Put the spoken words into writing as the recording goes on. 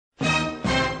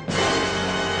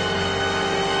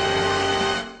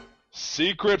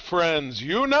Secret friends,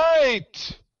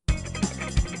 unite!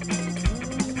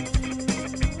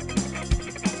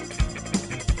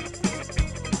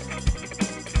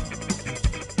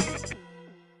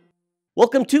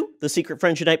 Welcome to the Secret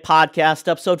Friends Unite podcast,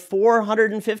 episode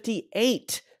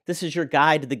 458. This is your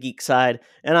guide to the geek side,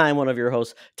 and I'm one of your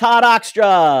hosts, Todd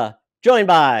Oxtra, joined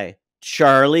by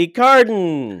Charlie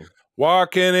Carden.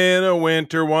 Walking in a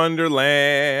winter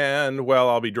wonderland. Well,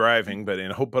 I'll be driving, but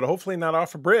hopefully not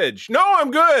off a bridge. No,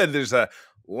 I'm good. There's a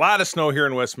lot of snow here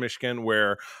in West Michigan,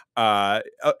 where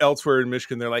elsewhere in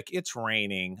Michigan they're like, it's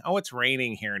raining. Oh, it's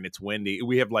raining here and it's windy.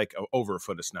 We have like over a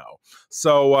foot of snow.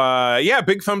 So yeah,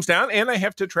 big thumbs down. And I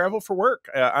have to travel for work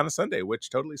on a Sunday,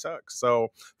 which totally sucks. So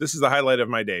this is the highlight of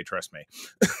my day. Trust me.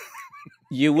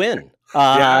 You win.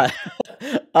 Yeah.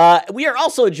 We are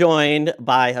also joined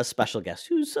by a special guest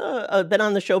who's been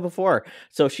on the show before,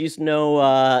 so she's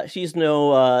no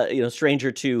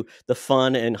stranger to the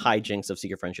fun and hijinks of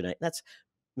Secret Friends Unite. That's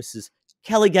Mrs.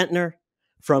 Kelly Guentner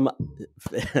from I'm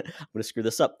gonna screw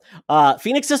this up.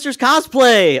 Phoenix Sisters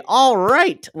Cosplay. All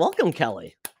right, welcome,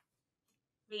 Kelly.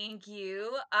 Thank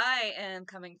you. I am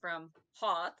coming from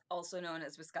Hoth, also known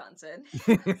as Wisconsin.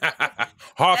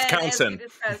 Wisconsin.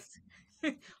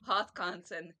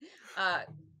 Wisconsin.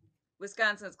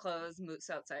 Wisconsin's closed. Moose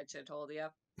outside should have told you.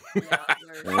 Yeah,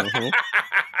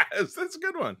 That's a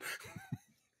good one.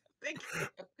 Thank you.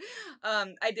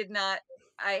 I did not.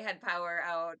 I had power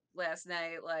out last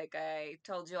night, like I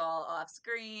told you all off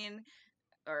screen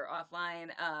or offline.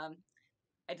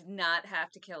 I did not have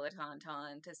to kill a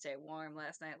tauntaun to stay warm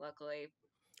last night, luckily.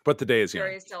 But the day is young.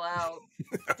 Jury's still out.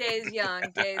 Day's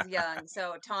young.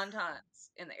 So tauntauns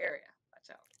in the area.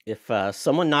 Watch out. If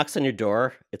someone knocks on your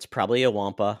door, it's probably a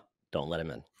Wampa. Don't let him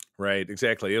in. Right,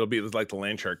 exactly. It'll be like the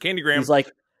land shark. Candygram.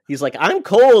 He's like, I'm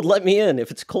cold. Let me in.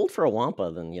 If it's cold for a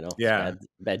Wampa, then yeah, it's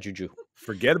bad juju.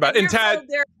 Forget about it. And Todd, cold,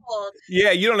 they're cold.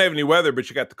 Yeah, you don't have any weather, but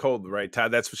you got the cold, right,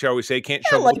 Todd? That's what you always say. Can't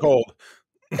shovel the cold.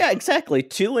 Yeah, exactly.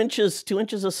 2 inches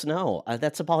of snow.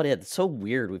 That's about it. It's so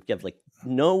weird. We've got like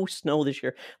no snow this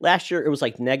year. Last year it was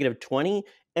like -20,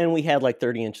 and we had like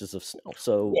 30 inches of snow.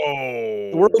 So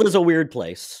whoa, the world is a weird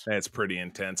place. That's pretty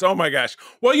intense. Oh my gosh.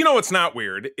 Well, you know what's not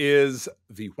weird is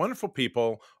the wonderful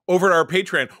people over at our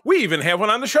Patreon. We even have one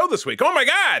on the show this week. Oh my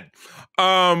God.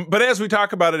 But as we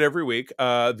talk about it every week,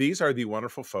 these are the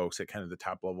wonderful folks at kind of the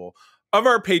top level of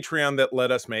our Patreon that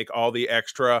let us make all the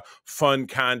extra fun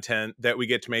content that we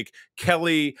get to make.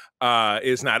 Kelly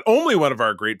is not only one of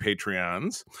our great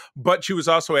Patreons, but she was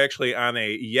also actually on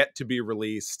a yet to be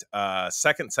released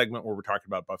second segment where we're talking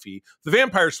about Buffy the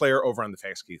Vampire Slayer over on the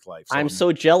Facts Geek Life. So I'm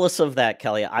so jealous of that,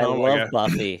 Kelly. I love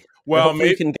Buffy. Well, maybe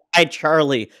you can guide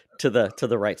Charlie to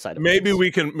the right side of maybe things.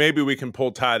 we can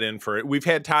pull Todd in for it. We've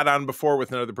had Todd on before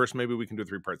with another person. Maybe we can do a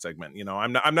 3-part segment.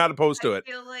 I'm not opposed to it.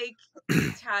 I feel like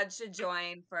Todd should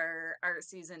join for our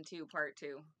season 2 part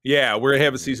 2. Yeah, we're gonna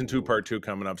have a season 2 part 2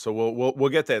 coming up, so we'll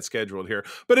get that scheduled here.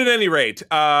 But at any rate,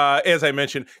 as I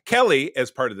mentioned, Kelly, as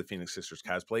part of the Phoenix Sisters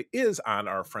Cosplay, is on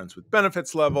our Friends with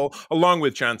Benefits level, along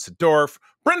with John Sedorf,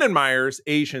 Brendan Myers,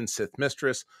 Asian Sith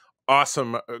Mistress,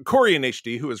 awesome Corey in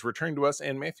HD, who is returning to us,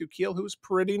 and Matthew Keel, who's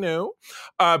pretty new.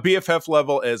 BFF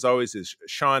level, as always, is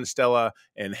Sean, Stella,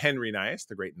 and Henry Nias,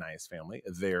 the great Nias family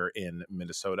there in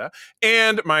Minnesota,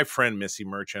 and my friend Missy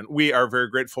Merchant. We are very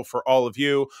grateful for all of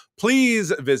you.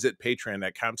 Please visit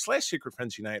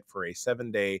patreon.com/secretfriendsunite for a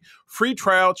 7-day free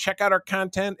trial. Check out our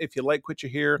content. If you like what you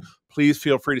hear, please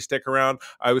feel free to stick around.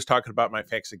 I was talking about my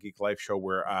Facts of Geek Life show,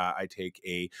 where I take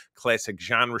a classic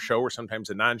genre show or sometimes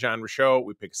a non-genre show.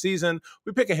 We pick a season,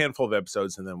 we pick a handful of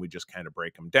episodes, and then we just kind of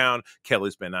break them down.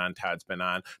 Kelly's been on, Todd's been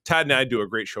on. Todd and I do a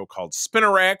great show called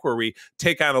Spinner Rack, where we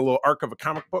take on a little arc of a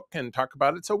comic book and talk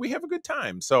about it. So we have a good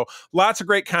time. So lots of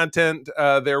great content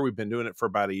there. We've been doing it for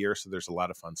about a year, so there's a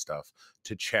lot of fun stuff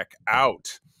to check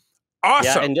out. Awesome.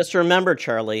 Yeah, and just remember,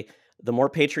 Charlie, the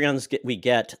more Patreons we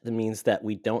get, that means that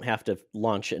we don't have to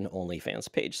launch an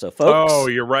OnlyFans page. So, folks, oh,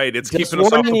 you're right. It's keeping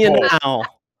us off the pole. Now.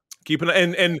 Keeping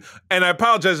and I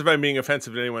apologize if I'm being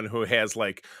offensive to anyone who has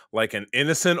like an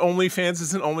innocent OnlyFans.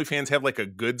 Doesn't OnlyFans have like a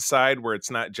good side where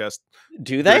it's not just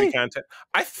content?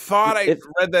 I thought I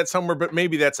read that somewhere, but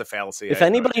maybe that's a fallacy. If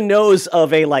anybody knows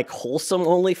of a like wholesome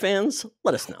OnlyFans,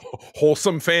 let us know.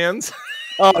 Wholesome fans.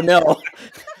 Oh no!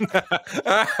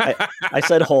 I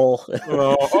said whole.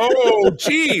 Oh,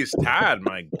 geez, Todd!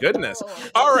 My goodness!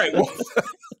 All right, well,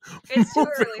 it's too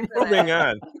early for moving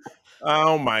on.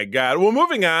 Oh my God! Well,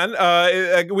 moving on.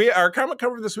 Our comic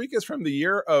cover this week is from the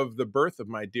year of the birth of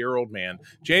my dear old man,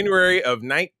 January of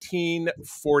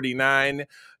 1949.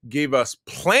 Gave us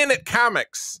Planet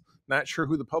Comics. Not sure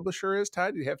who the publisher is,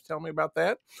 Todd. You have to tell me about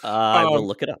that. I will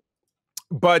look it up.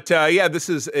 But yeah, this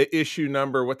is issue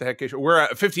number, what the heck issue? We're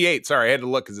at 58. Sorry, I had to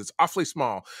look because it's awfully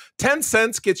small. 10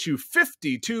 cents gets you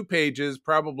 52 pages,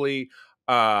 probably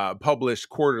published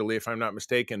quarterly, if I'm not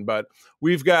mistaken. But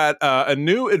we've got a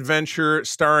new adventure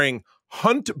starring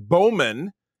Hunt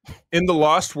Bowman in the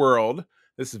Lost World.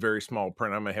 This is very small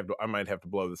print. I might have to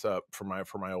blow this up for my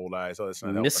old eyes. Oh, that's not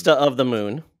helping. Mista of the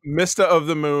Moon. Mista of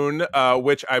the Moon,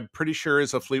 which I'm pretty sure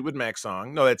is a Fleetwood Mac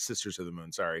song. No, that's Sisters of the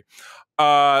Moon. Sorry.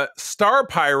 Star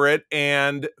Pirate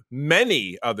and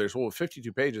many others. Well,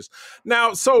 52 pages.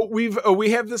 Now, so we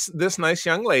have this nice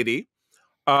young lady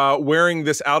wearing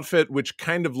this outfit, which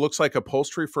kind of looks like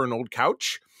upholstery for an old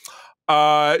couch.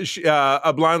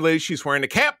 A blonde lady. She's wearing a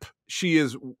cap. She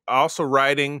is also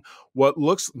riding what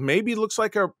looks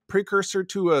like a precursor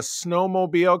to a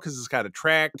snowmobile because it's got a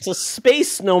track. It's a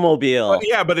space snowmobile.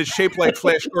 Yeah, but it's shaped like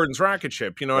Flash Gordon's rocket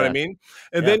ship. You know what I mean?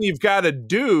 And then you've got a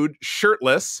dude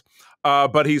shirtless,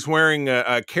 but he's wearing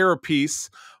a carapace.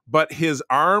 But his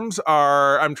arms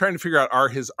I'm trying to figure out, are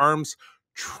his arms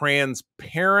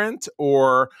transparent,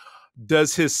 or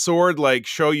does his sword like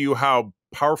show you how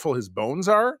powerful his bones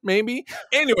are? Maybe.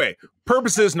 Anyway,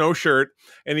 purpose is no shirt,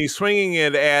 and he's swinging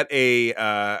it at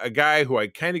a guy who I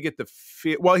kind of get the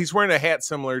feel. Well, he's wearing a hat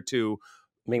similar to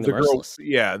Ming the Merciless. Girl,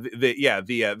 yeah,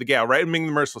 the gal, right? Ming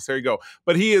the Merciless. There you go.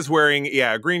 But he is wearing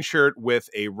a green shirt with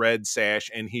a red sash,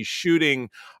 and he's shooting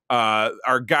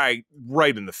our guy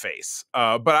right in the face.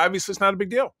 But obviously, it's not a big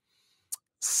deal.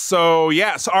 So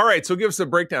yeah, so all right, so give us a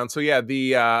breakdown. So yeah,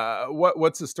 the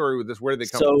what's the story with this? Where did they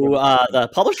come from? So the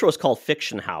publisher was called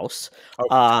Fiction House.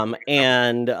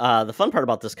 And the fun part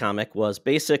about this comic was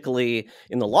basically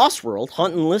in the Lost World,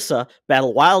 Hunt and Lissa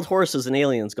battle wild horses and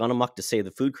aliens gone amok to save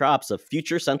the food crops of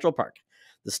future Central Park.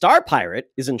 The Star Pirate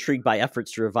is intrigued by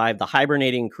efforts to revive the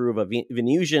hibernating crew of a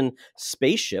Venusian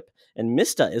spaceship, and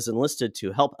Mista is enlisted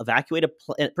to help evacuate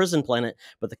a prison planet,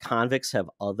 but the convicts have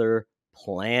other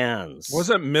plans.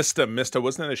 Wasn't Mista?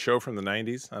 Wasn't that a show from the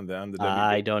 90s on the W?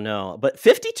 I don't know, but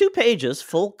 52 pages,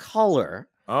 full color.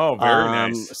 Oh, very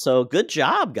nice. So good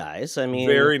job, guys. I mean,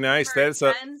 very nice. That's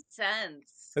 10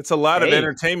 cents. That's a lot of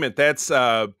entertainment. That's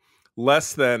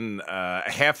less than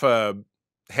half of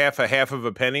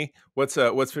a penny. What's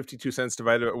 52 cents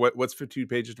divided? What's 52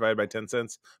 pages divided by 10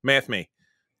 cents? Math me.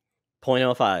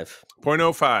 0.05.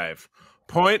 0.05.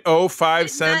 0.05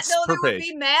 cents per page. Would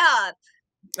be math.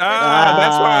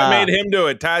 That's why I made him do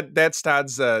it. Todd, that's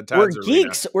Todd's. We're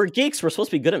geeks. We're geeks. We're supposed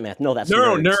to be good at math. No, that's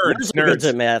nerds. Nerds are good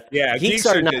at math. Yeah, geeks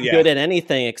are not good at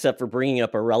anything except for bringing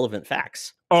up irrelevant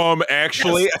facts.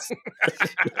 Actually,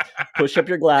 push up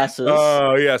your glasses.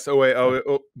 Oh yes. Oh wait.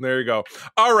 Oh, there you go.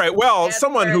 All right. Well, that's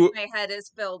someone who my head is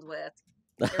filled with.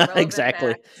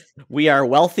 Exactly. Facts. We are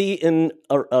wealthy in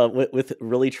with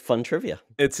really fun trivia.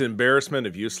 It's embarrassment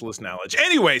of useless knowledge.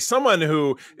 Anyway, someone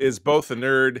who is both a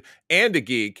nerd and a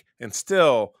geek and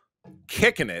still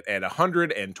kicking it at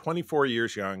 124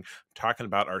 years young, talking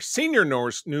about our senior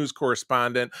news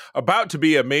correspondent, about to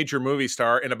be a major movie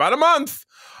star in about a month.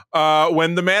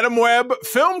 When the Madam Webb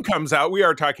film comes out, we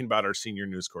are talking about our senior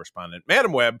news correspondent,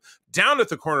 Madam Webb, down at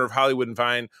the corner of Hollywood and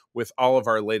Vine with all of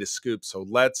our latest scoops. So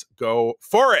let's go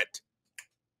for it.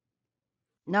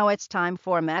 Now it's time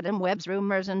for Madam Webb's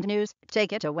rumors and news.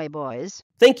 Take it away, boys.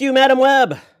 Thank you, Madam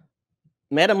Webb.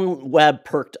 Madam Webb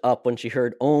perked up when she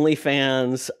heard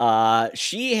OnlyFans.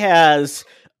 She has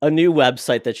a new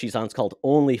website that she's on. It's called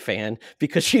OnlyFan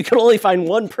because she can only find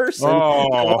one person who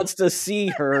wants to see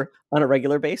her on a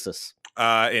regular basis.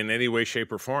 In any way,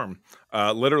 shape, or form.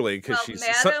 Literally, because she's...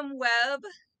 Madam Webb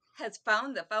has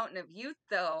found the fountain of youth,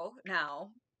 though, now.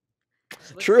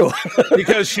 True.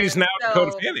 Because she's now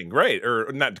Dakota Fanning, right?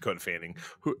 Or not Dakota Fanning,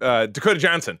 Dakota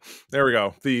Johnson. There we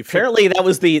go. Apparently that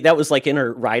was like in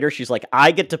her rider. She's like,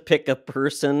 I get to pick a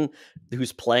person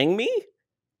who's playing me.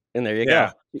 And there you go.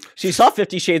 She saw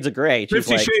 50 Shades of Grey.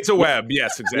 50 Shades of Webb.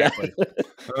 Yes, exactly.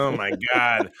 Oh, my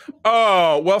God.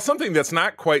 Oh, well, something that's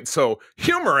not quite so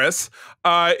humorous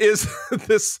is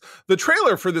the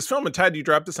trailer for this film. And Todd, you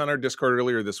dropped this on our Discord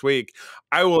earlier this week.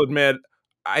 I will admit,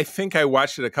 I think I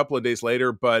watched it a couple of days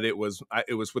later, but it was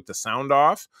with the sound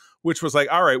off, which was like,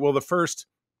 all right, well, the first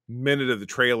minute of the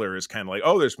trailer is kind of like,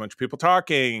 oh, there's a bunch of people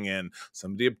talking and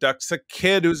somebody abducts a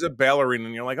kid who's a ballerina,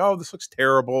 and you're like, oh, this looks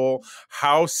terrible.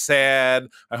 How sad.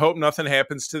 I hope nothing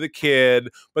happens to the kid.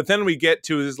 But then we get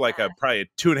to, this is like probably a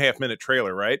 2.5 minute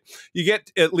trailer, right? You get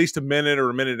at least a minute or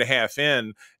a minute and a half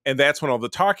in, and that's when all the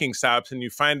talking stops, and you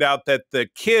find out that the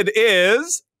kid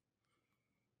is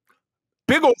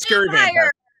big old scary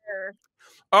vampire.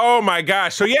 Oh my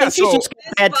gosh. So yeah, she's just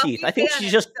got bad teeth. I think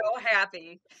she's just so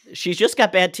happy. She's just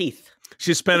got bad teeth.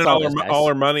 She's spending all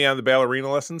her money on the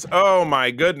ballerina lessons. Oh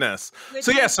my goodness! Which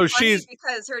So yeah, is so funny she's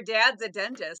because her dad's a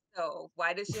dentist. So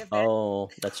why does she have bad? Oh,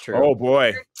 that's true. oh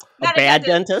boy, Not a bad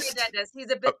dentist. dentist?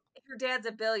 He's a bit. Her dad's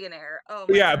a billionaire. Oh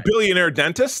my yeah, God. billionaire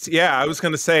dentist. Yeah, I was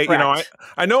going to say, you know, Correct.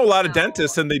 I know a lot of No.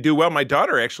 dentists and they do well. My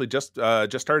daughter actually just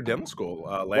started dental school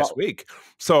last week,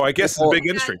 so I guess it's a big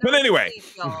industry. But anyway,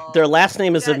 their last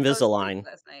name is Invisalign.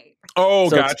 Oh,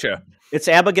 So gotcha. It's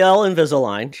Abigail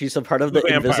Invisalign. She's a part of the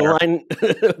vampire.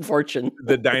 Invisalign fortune.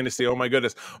 The dynasty. Oh my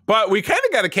goodness. But we kind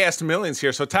of got a cast of millions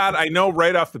here. So Todd, I know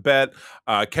right off the bat,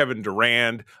 Kevin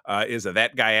Durand is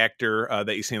that guy actor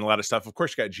that you see in a lot of stuff. Of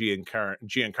course, you got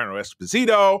Giancarlo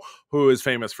Esposito, who is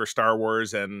famous for Star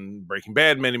Wars and Breaking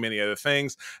Bad, many other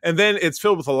things. And then it's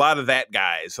filled with a lot of that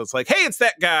guys. So it's like, hey, it's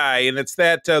that guy. And it's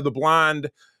that the blonde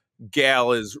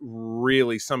gal is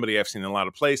really somebody I've seen in a lot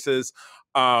of places.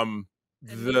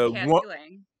 The one,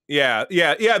 yeah,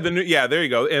 the new, there you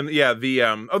go, and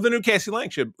the new Cassie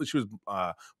Lang. She was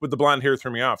with the blonde hair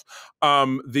threw me off.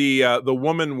 The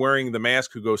woman wearing the mask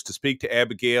who goes to speak to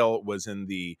Abigail was in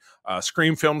the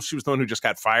Scream films. She was the one who just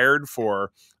got fired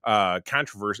for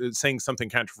controversy, saying something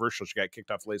controversial. She got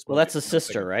kicked off the list. Well, that's the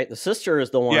sister, right? The sister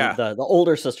is the one. Yeah. The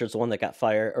older sister is the one that got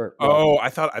fired. Or I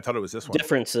thought it was this one.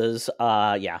 Differences.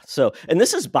 Yeah. So, and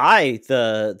this is by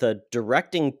the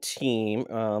directing team,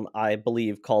 I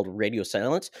believe, called Radio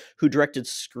Silence, who directed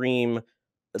Scream,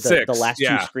 the last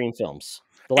two Scream films.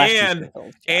 The last two Scream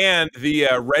films. And the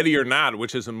Ready or Not,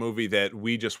 which is a movie that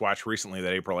we just watched recently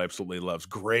that April absolutely loves.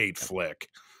 Great flick.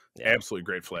 Yeah. Absolutely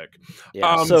great flick.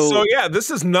 Yeah. So yeah, this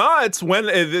is nuts. When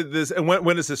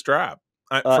does this drop?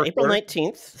 April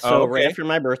 19th, so right after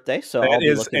my birthday. So I'll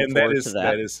be looking forward to that.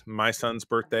 That is my son's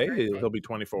birthday. He'll be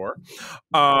 24.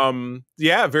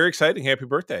 Yeah, very exciting. Happy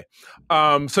birthday.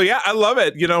 So yeah, I love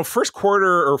it. You know, first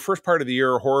quarter or first part of the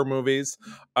year horror movies,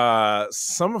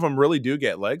 some of them really do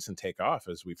get legs and take off,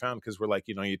 as we found, because we're like,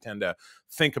 you know, you tend to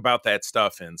think about that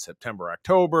stuff in September,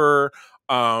 October.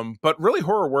 But really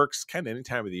horror works kind of any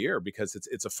time of the year because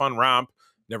it's a fun romp,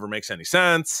 never makes any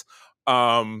sense.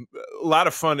 A lot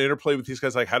of fun interplay with these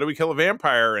guys, like how do we kill a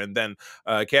vampire? And then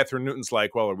Catherine Newton's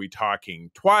like, well, are we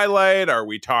talking Twilight? Are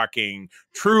we talking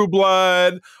True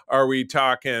Blood? Are we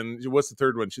talking, what's the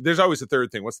third one? There's always a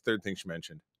third thing. What's the third thing she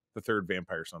mentioned? The third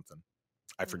vampire something.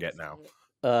 I forget now.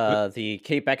 The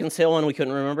Kate Beckinsale one we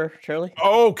couldn't remember, Charlie?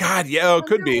 Oh God, yeah, it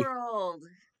could be.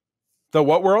 The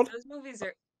what world? Those movies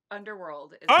are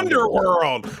Underworld.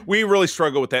 Underworld. We really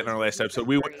struggled with that in our last episode.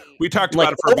 We talked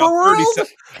about it for about 30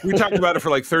 seconds. We talked about it for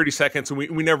like 30 seconds and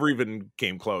we never even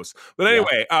came close. But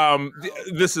anyway,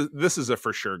 this is a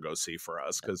for sure go see for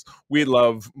us because we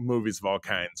love movies of all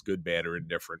kinds, good, bad, or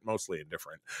indifferent, mostly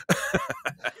indifferent.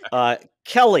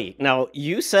 Kelly, now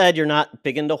you said you're not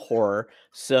big into horror,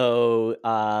 so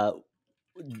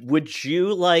would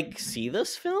you like see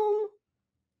this film?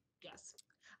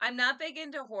 I'm not big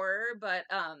into horror, but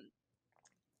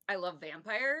I love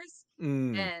vampires,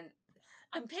 and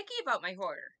I'm picky about my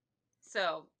horror.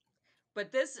 So,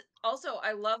 but this also,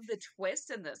 I love the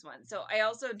twist in this one. So I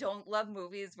also don't love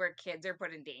movies where kids are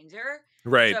put in danger.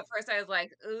 Right. So at first I was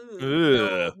like,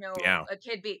 ooh, no, a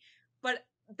kid be. But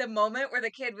the moment where the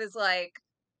kid was like,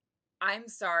 I'm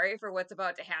sorry for what's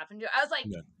about to happen to you, I was like,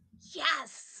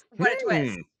 yes, what a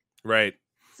twist. Right.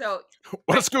 So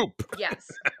what a scoop! Yes,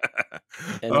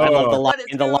 and I love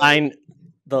the line.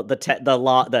 The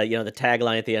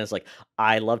tagline at the end is like,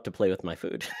 "I love to play with my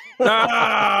food."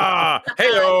 Hey-o.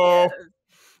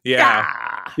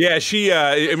 Yeah. She.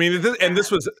 I mean,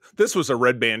 this was a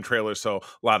Red Band trailer, so a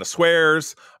lot of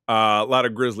swears, a lot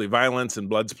of grisly violence and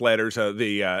blood splatters.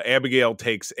 The Abigail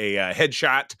takes a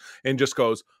headshot and just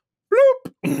goes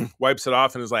bloop, wipes it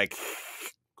off, and is like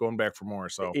going back for more.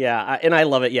 So yeah, and I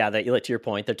love it. Yeah, that to your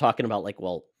point, they're talking about like,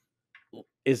 well,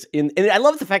 and I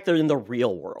love the fact they're in the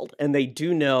real world and they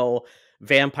do know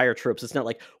vampire tropes. It's not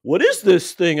like, what is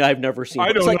this thing I've never seen?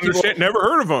 I don't understand. Never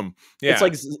heard of them. Yeah. It's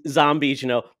like zombies. You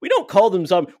know, we don't call them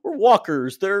zombies. We're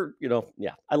walkers. They're,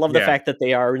 yeah. I love the fact that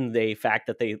they are, and the fact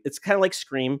that it's kind of like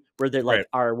Scream, where they like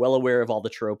are well aware of all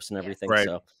the tropes and everything. Right.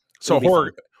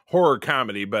 So horror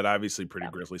comedy, but obviously pretty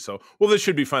grisly. So, well, this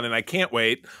should be fun, and I can't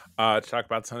wait to talk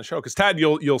about this on the show because Todd,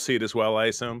 you'll see it as well, I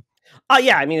assume.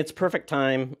 Yeah, I mean it's perfect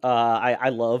time. I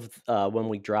love when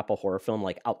we drop a horror film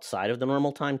like outside of the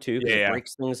normal time too, because it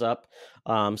breaks things up.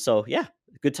 So yeah,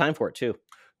 good time for it too.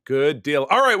 Good deal.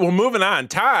 All right, well, moving on.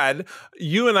 Todd,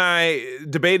 you and I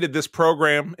debated this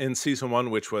program in season 1,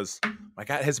 which was, my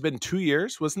God, has it been 2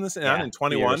 years? Wasn't this in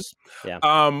 21? Yeah.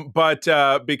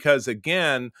 But because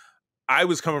again, I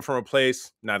was coming from a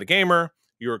place, not a gamer.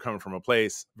 You were coming from a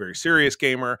place, very serious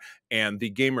gamer, and the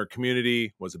gamer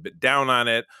community was a bit down on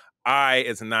it. I,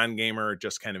 as a non-gamer,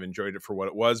 just kind of enjoyed it for what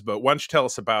it was. But why don't you tell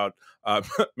us about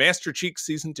Master Chief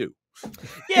Season 2?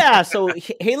 Yeah, so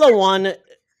Halo 1,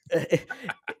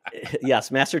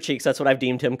 yes, Master Cheeks, that's what I've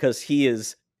deemed him, because he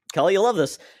is, Kelly, you love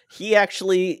this, he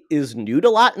actually is nude a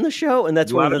lot in the show, and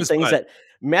that's one of the things that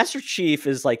Master Chief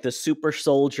is like the super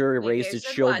soldier, raised his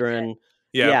children.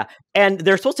 Yeah, and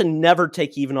they're supposed to never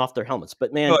take even off their helmets,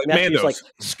 but man, Master Chief's like,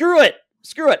 screw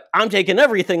it, I'm taking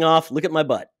everything off, look at my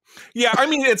butt. Yeah, I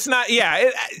mean, it's not,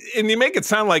 and you make it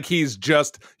sound like he's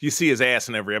just, you see his ass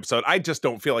in every episode. I just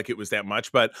don't feel like it was that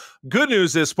much, but good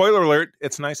news is, spoiler alert,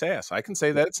 it's nice ass. I can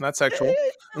say that, it's not sexual.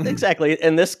 Exactly,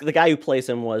 and the guy who plays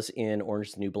him was in Orange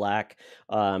is the New Black.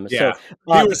 He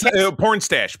was Porn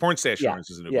Stash, Orange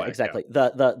is the New Black. Exactly. Yeah.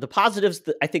 The positives,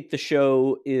 I think the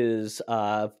show is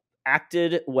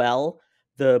acted well.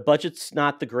 The budget's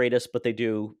not the greatest, but they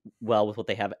do well with what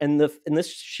they have. And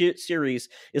this series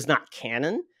is not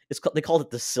canon. They called it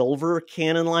the Silver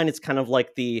Canon line. It's kind of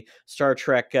like the Star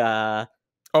Trek.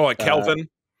 Like Kelvin.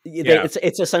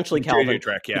 It's essentially Calvin.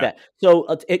 Trek, So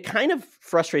it kind of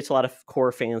frustrates a lot of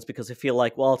core fans because they feel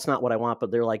like, well, it's not what I want,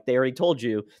 but they're like, they already told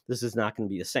you this is not going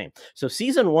to be the same. So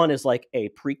season 1 is like a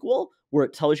prequel where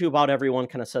it tells you about everyone,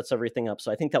 kind of sets everything up.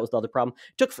 So I think that was the other problem.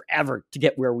 It took forever to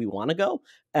get where we want to go,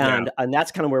 and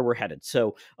that's kind of where we're headed.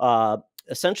 So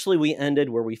essentially, we ended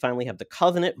where we finally have the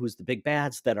Covenant, who's the big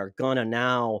bads that are gonna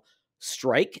now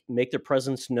strike, make their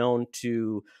presence known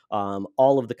to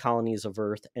all of the colonies of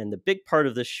Earth. And the big part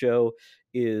of this show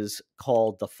is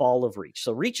called the Fall of Reach.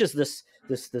 So Reach is this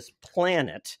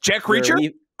planet. Jack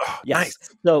Reacher? Yes.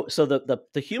 Nice. So the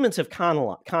humans have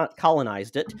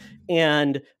colonized it,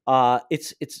 and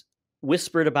it's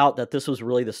whispered about that this was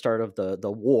really the start of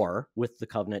the war with the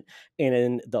Covenant, and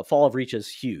in the Fall of Reach is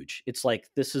huge. It's like,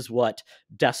 this is what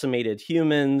decimated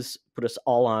humans, put us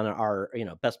all on our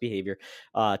best behavior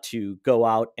to go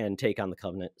out and take on the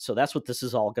Covenant. So that's what this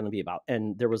is all going to be about.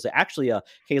 And there was actually a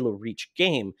Halo Reach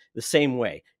game the same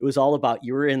way. It was all about,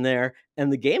 you were in there,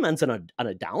 and the game ends on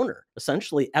a downer.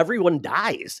 Essentially, everyone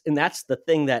dies, and that's the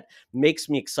thing that makes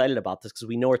me excited about this, because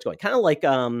we know where it's going. Kind of like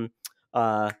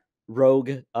Rogue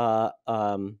One?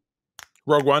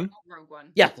 Rogue One.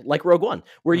 Yeah, like Rogue One,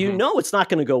 where you know it's not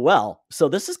going to go well. So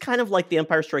this is kind of like the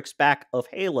Empire Strikes Back of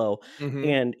Halo,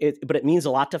 but it means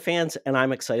a lot to fans, and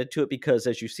I'm excited to it because,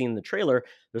 as you've seen in the trailer,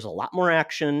 there's a lot more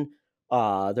action.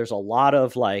 There's a lot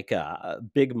of like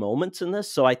big moments in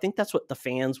this. So I think that's what the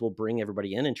fans will bring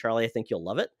everybody in. And Charlie, I think you'll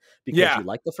love it because you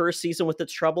like the first season with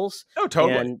its troubles. Oh,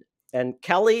 totally. And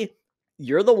Kelly,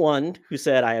 you're the one who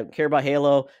said, I don't care about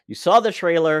Halo. You saw the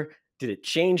trailer. Did it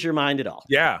change your mind at all?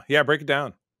 Yeah, break it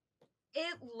down.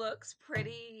 It looks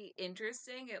pretty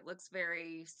interesting. It looks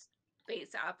very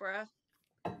space opera,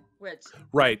 which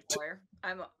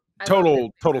I'm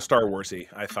total Star Warsy.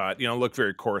 I thought, looked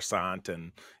very Coruscant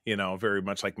and very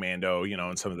much like Mando,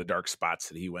 and some of the dark spots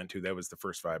that he went to. That was the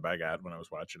first vibe I got when I was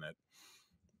watching it.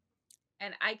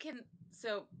 And I can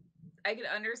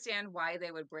understand why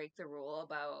they would break the rule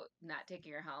about not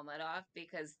taking your helmet off,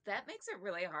 because that makes it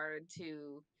really hard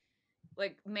to,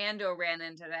 like, Mando ran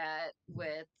into that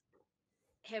with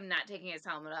him not taking his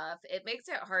helmet off. It makes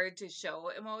it hard to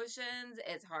show emotions.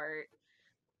 It's hard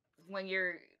when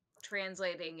you're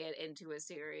translating it into a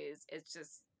series. It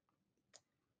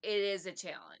is a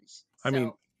challenge. I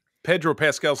mean, Pedro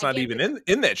Pascal's not even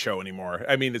in that show anymore.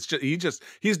 I mean, it's just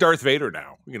he's Darth Vader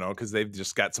now, because they've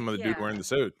just got some of the dude wearing the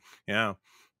suit. Yeah.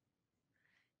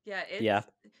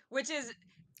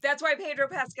 That's why Pedro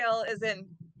Pascal is in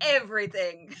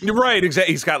everything. You're right,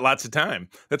 exactly. He's got lots of time.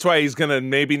 That's why he's gonna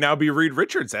maybe now be Reed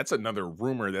Richards. That's another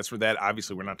rumor. That's where that,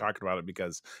 obviously we're not talking about it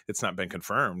because it's not been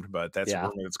confirmed, but that's a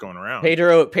rumor that's going around.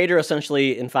 Pedro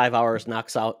essentially in 5 hours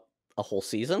knocks out a whole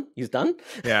season. He's done.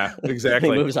 Yeah, exactly.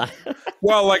 He moves on.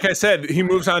 Well, like I said, he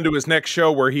moves on to his next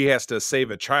show where he has to save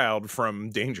a child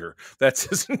from danger. That's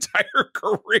his entire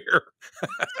career.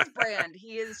 That's his brand.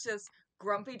 He is just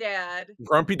grumpy dad.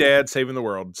 Grumpy dad saving the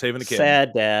world, saving a kid.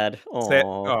 Sad dad.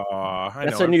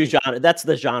 That's a new genre. That's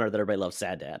the genre that everybody loves.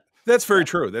 Sad dad. That's very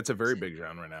true. That's a very big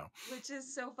genre now. Which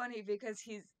is so funny because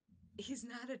he's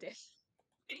not a dad.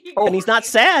 And he's not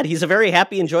sad. He's a very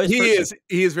happy and joyous person.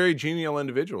 He is very genial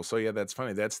individual. So yeah, that's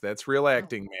funny. That's real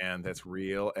acting, man. That's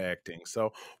real acting.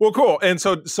 So well, cool. And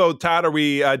so Todd, are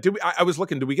we? I was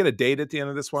looking. Do we get a date at the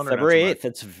end of this one? February 8th.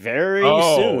 It's very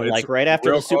soon, like right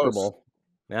after the Super Bowl.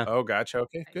 Yeah. Oh, gotcha.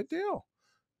 Okay, good deal.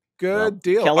 Good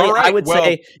deal. Kelly, all right, I would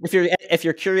say if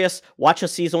you're curious, watch a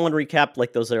season 1 recap,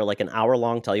 like those that are like an hour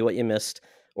long, tell you what you missed,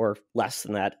 or less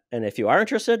than that. And if you are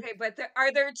interested, okay, but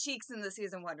are there cheeks in the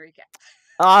season 1 recap?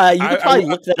 You could probably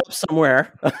look that up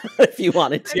somewhere if you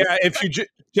wanted to. Yeah, if you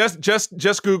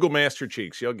just Google Master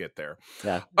Cheeks, you'll get there.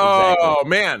 Yeah, exactly. Oh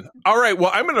man! All right,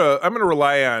 well, I'm gonna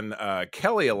rely on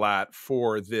Kelly a lot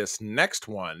for this next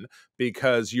one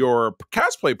because your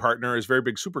cosplay partner is a very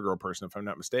big Supergirl person, if I'm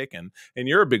not mistaken, and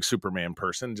you're a big Superman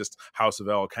person, just House of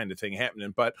L kind of thing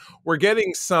happening. But we're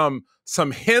getting some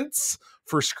hints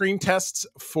for screen tests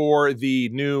for the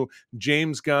new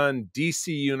James Gunn DC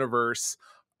Universe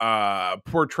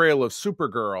portrayal of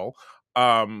Supergirl.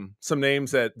 Some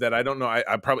names that I don't know.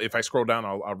 I probably, if I scroll down,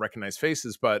 I'll recognize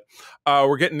faces, but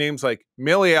we're getting names like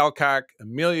Millie Alcock,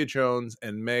 Amelia Jones,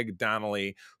 and Meg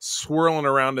Donnelly swirling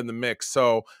around in the mix.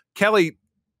 So Kelly,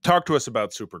 talk to us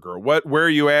about Supergirl. Where are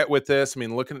you at with this? I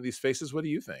mean, looking at these faces, what do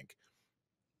you think?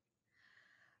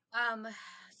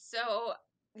 So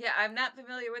yeah, I'm not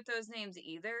familiar with those names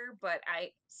either, but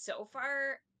so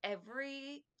far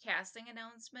every casting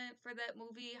announcement for that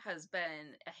movie has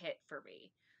been a hit for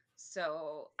me.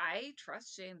 So I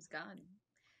trust James Gunn.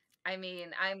 I mean,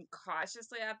 I'm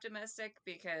cautiously optimistic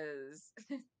because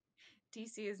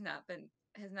DC has not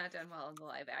done well in the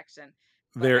live action.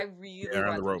 But I really they're on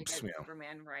want the them ropes. to get Yeah.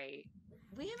 Superman right.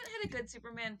 We haven't had a good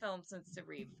Superman film since the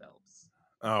Reeve films.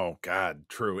 Oh God,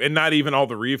 true. And not even all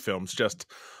the Reeve films.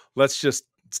 Let's just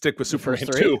stick with The Superman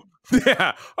first 3? 2.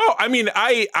 Yeah. Oh, I mean,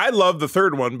 I love the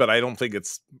third one, but I don't think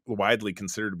it's widely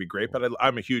considered to be great. But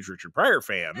I'm a huge Richard Pryor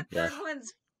fan.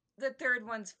 The third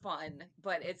one's fun,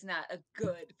 but it's not a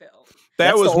good film.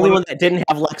 That's was the only one that didn't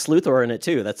have Lex Luthor in it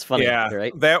too. That's funny,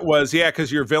 right? That was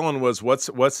because your villain was what's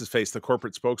his face, the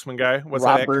corporate spokesman guy. What's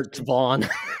Robert Vaughn.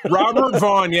 Robert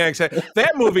Vaughn, yeah, exactly.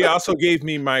 That movie also gave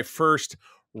me my first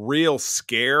real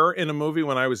scare in a movie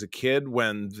when I was a kid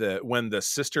when the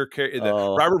sister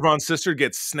Robert Vaughn's sister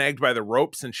gets snagged by the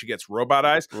ropes and she gets robot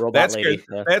eyes. That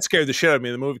scared the shit out of me.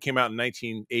 The movie came out in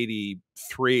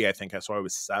 1983, I think. So I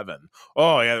was 7.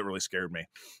 Oh yeah, that really scared me.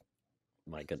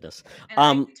 My goodness. And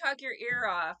I can talk your ear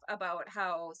off about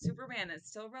how Superman is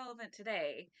still relevant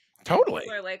today. Totally.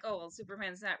 People are like, oh, well,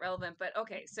 Superman's not relevant. But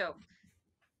okay, so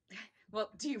well,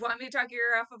 do you want me to talk your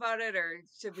ear off about it, or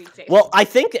should we say? Well, I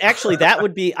think actually that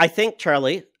would be. I think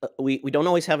Charlie, we don't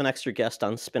always have an extra guest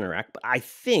on Spinnerack, but I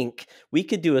think we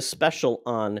could do a special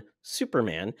on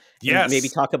Superman. Yes, and maybe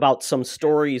talk about some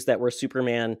stories that where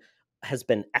Superman has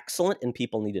been excellent and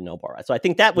people need to know more. So I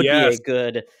think that would be a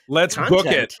good. Let's book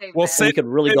it. We could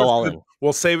really go all in.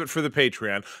 We'll save it for the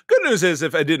Patreon. Good news is,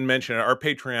 if I didn't mention it, our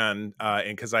Patreon,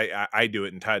 and because I do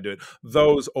it and Todd do it,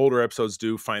 those older episodes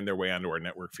do find their way onto our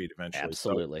network feed eventually.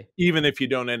 Absolutely. So even if you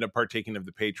don't end up partaking of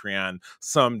the Patreon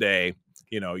someday,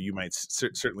 you might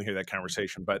certainly hear that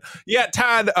conversation. But yeah,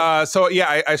 Todd. So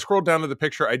yeah, I scrolled down to the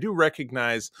picture. I do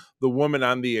recognize the woman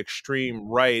on the extreme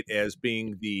right as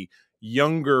being the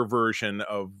younger version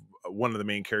of one of the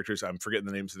main characters. I'm forgetting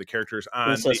the names of the characters on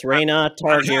Princess Rhaena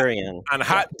Targaryen on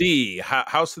Hot D,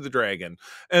 House of the Dragon.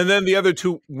 And then the other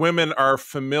two women are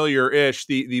familiar-ish.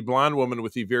 The blonde woman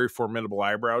with the very formidable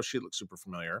eyebrows, she looks super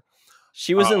familiar.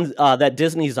 She was in that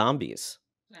Disney Zombies.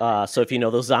 So if you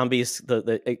know those zombies,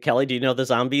 Kelly, do you know the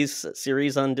Zombies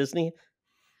series on Disney?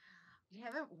 I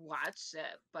haven't watched it,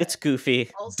 but it's goofy.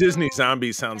 Also, Disney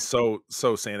Zombies sounds so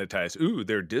sanitized. Ooh,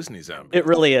 they're Disney zombies. It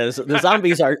really is. The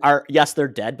zombies are yes, they're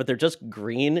dead, but they're just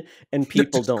green, and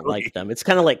people don't like them. It's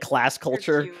kind of like class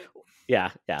culture.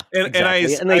 Yeah,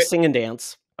 exactly. And they sing and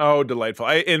dance. Oh, delightful!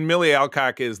 And Millie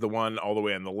Alcock is the one all the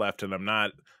way on the left, and I'm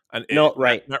not.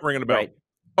 Not ringing a bell. Right.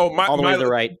 Oh, all the way to the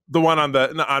right. The one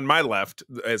on my left,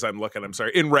 as I'm looking. I'm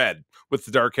sorry, in red with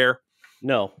the dark hair.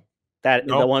 No.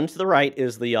 The one to the right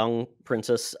is the young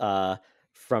princess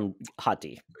from Hot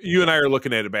D. You and I are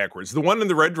looking at it backwards. The one in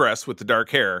the red dress with the dark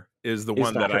hair is the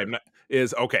one that I'm not.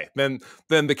 Is okay. Then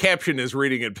the caption is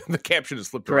reading it. The caption is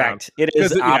flipped around. Correct. It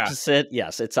is opposite. Yeah.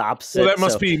 Yes, it's opposite. Well,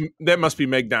 that must be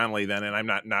Meg Donnelly then, and I'm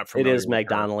not familiar. It is Meg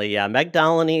Donnelly. Yeah, Meg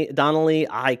Donnelly.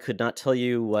 I could not tell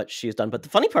you what she's done, but the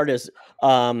funny part is,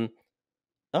 oh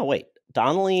wait.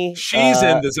 Donnelly. She's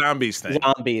in the Zombies thing.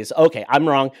 Zombies. Okay, I'm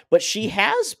wrong. But she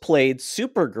has played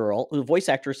Supergirl, the voice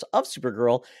actress of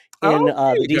Supergirl, in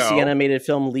the DC animated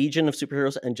film Legion of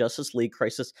Superheroes and Justice League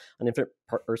Crisis on Infinite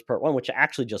Earths Part 1, which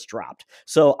actually just dropped.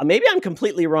 So maybe I'm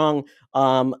completely wrong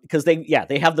because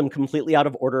they have them completely out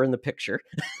of order in the picture.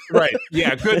 Right.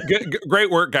 Yeah. Good.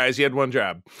 Great work, guys. You had one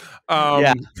job.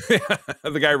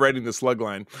 The guy writing the slug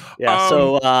line. Yeah.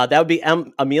 So that would be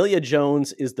Amelia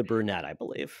Jones is the brunette, I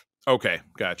believe. Okay,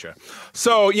 gotcha.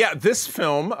 So yeah, this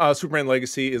film, Superman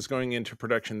Legacy, is going into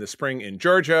production this spring in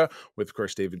Georgia with, of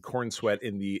course, David Cornsweet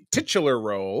in the titular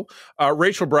role,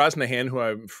 Rachel Brosnahan, who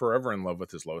I'm forever in love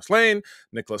with, as Lois Lane,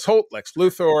 Nicholas Hoult, Lex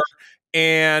Luthor,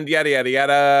 and yada yada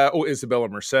yada. Oh, Isabella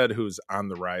Merced, who's on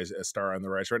the rise, a star on the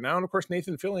rise right now, and of course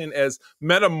Nathan Fillion as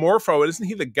Metamorpho. Isn't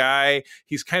he the guy?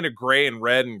 He's kind of gray and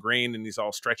red and green, and he's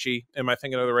all stretchy. Am I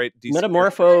thinking of the right? DC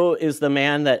Metamorpho is the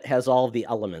man that has all the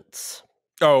elements.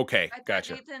 Oh, okay, I thought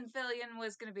gotcha. Nathan Fillion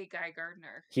was going to be Guy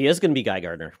Gardner. He is going to be Guy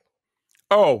Gardner.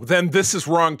 Oh, then this is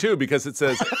wrong too, because it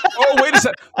says, oh, wait a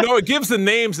second. No, it gives the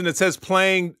names and it says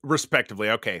playing respectively.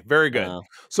 Okay, very good.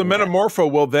 So okay.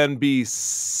 Metamorpho will then be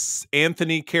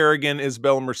Anthony Kerrigan,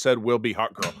 Isabella Merced will be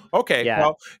Hot Girl. Okay, Yeah.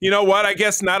 well, you know what? I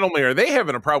guess not only are they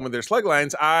having a problem with their slug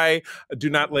lines, I do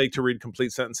not like to read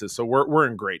complete sentences, so we're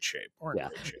in great shape. We're in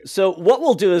great shape. So what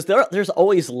we'll do is there's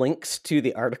always links to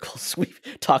the articles we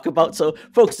talk about, so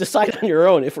folks decide on your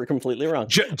own if we're completely wrong.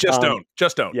 Just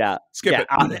don't. Yeah. Skip it.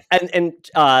 And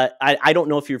I don't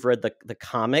know if you've read the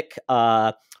comic.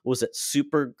 Was it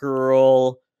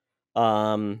Supergirl?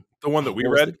 The one that we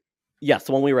read? Yes,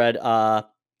 the one we read.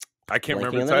 I can't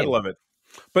remember the title of it,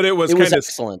 but it was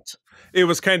excellent. It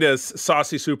was kind of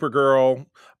saucy Supergirl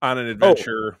on an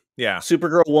adventure. Yeah,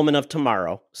 Supergirl, Woman of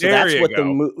Tomorrow. So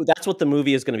that's what the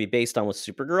movie is going to be based on with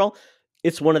Supergirl.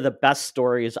 It's one of the best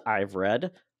stories I've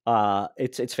read.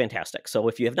 It's fantastic. So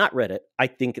if you have not read it, I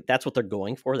think that's what they're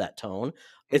going for, that tone.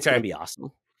 It's going to be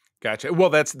awesome. Gotcha. Well,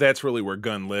 that's really where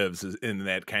Gunn lives, is in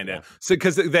that kind of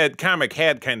because that comic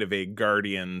had kind of a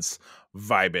Guardians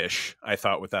vibe-ish, I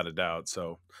thought, without a doubt.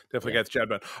 So definitely got the job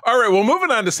done. All right, well, moving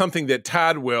on to something that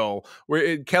Todd will.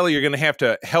 Kelly, you're going to have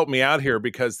to help me out here,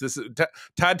 because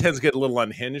Todd tends to get a little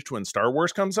unhinged when Star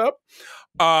Wars comes up.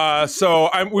 So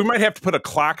we might have to put a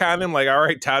clock on him, like, all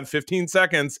right, Todd, 15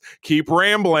 seconds, keep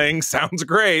rambling, sounds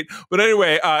great. But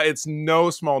anyway, it's no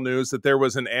small news that there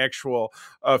was an actual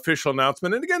official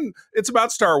announcement. And again, it's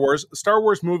about Star Wars. Star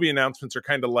Wars movie announcements are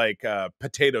kind of like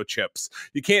potato chips.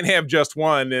 You can't have just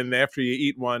one, and after you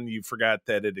eat one, you forgot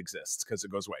that it exists because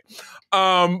it goes away.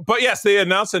 But yes, they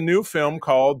announced a new film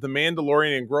called The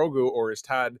Mandalorian and Grogu, or as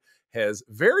Todd has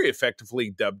very effectively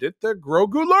dubbed it, the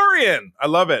Grogu-lorian. I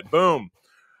love it. Boom.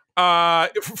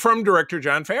 From director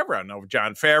Jon Favreau. Now,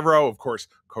 Jon Favreau, of course,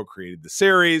 co-created the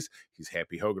series. He's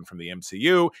Happy Hogan from the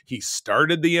MCU. He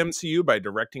started the MCU by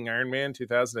directing Iron Man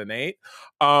 2008.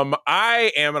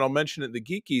 I am, and I'll mention it in the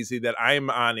Geek Easy, that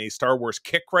I'm on a Star Wars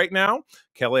kick right now.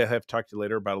 Kelly, I'll have to talk to you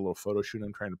later about a little photo shoot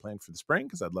I'm trying to plan for the spring,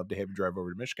 because I'd love to have you drive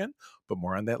over to Michigan, but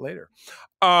more on that later.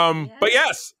 But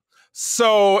yes.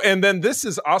 So, and then this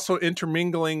is also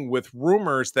intermingling with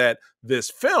rumors that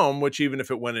this film, which even if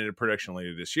it went into production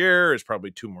later this year, is probably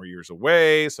 2 more years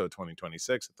away, so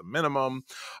 2026 at the minimum.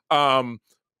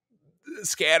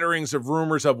 Scatterings of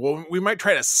rumors of, well, we might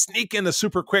try to sneak in a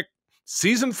super quick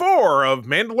season 4 of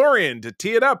Mandalorian to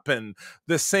tee it up, and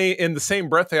in the same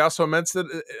breath, they also announced that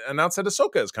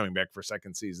Ahsoka is coming back for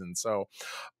 2nd season. So,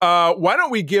 why don't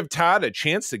we give Todd a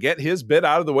chance to get his bit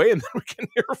out of the way, and then we can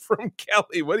hear from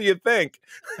Kelly. What do you think?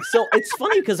 So it's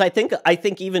funny, because I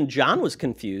think even John was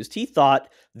confused. He thought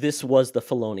this was the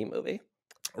Filoni movie,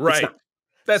 right?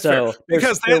 That's fair,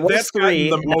 because that's three.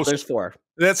 There's 4.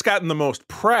 That's gotten the most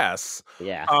press.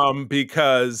 Yeah.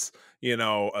 Because, you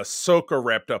know, Ahsoka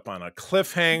wrapped up on a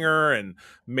cliffhanger, and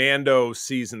Mando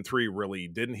season 3 really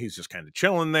didn't. He's just kind of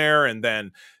chilling there. And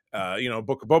then, you know,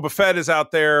 Book of Boba Fett is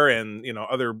out there, and, you know,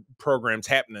 other programs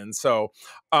happening. So,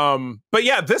 but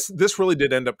yeah, this really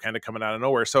did end up kind of coming out of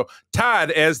nowhere. So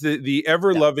Todd, as the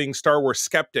ever-loving Star Wars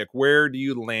skeptic, where do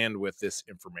you land with this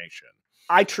information?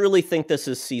 I truly think this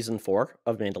is season 4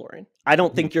 of Mandalorian. I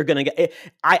don't think you're going to get.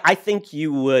 I think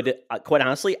you would, quite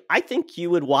honestly, I think you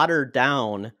would water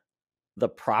down the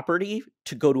property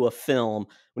to go to a film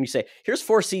when you say, here's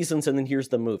 4 seasons and then here's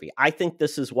the movie. I think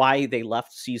this is why they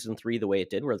left season 3 the way it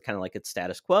did, where it's kind of like it's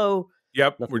status quo.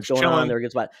 Yep, nothing's going on there.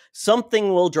 Something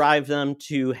will drive them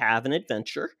to have an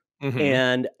adventure.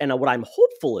 And what I'm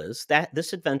hopeful is that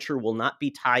this adventure will not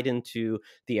be tied into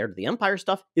the Heir to the Empire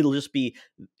stuff.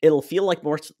 It'll feel like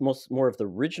more of the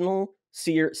original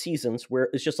seasons, where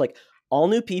it's just like all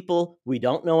new people. We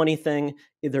don't know anything.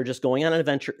 They're just going on an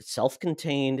adventure. It's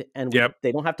self-contained, and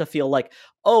they don't have to feel like,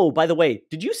 oh, by the way,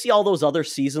 did you see all those other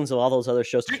seasons of all those other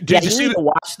shows? Did you need to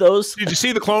watch those? Did you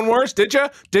see the Clone Wars? Did you? Or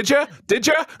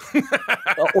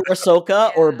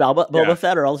Ahsoka or Boba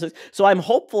Fett or all this. So I'm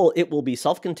hopeful it will be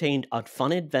self-contained, a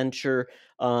fun adventure,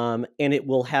 and it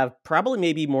will have probably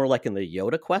maybe more like in the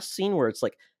Yoda quest scene, where it's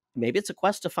like maybe it's a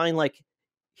quest to find like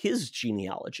his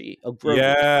genealogy of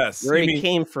Grogu, where he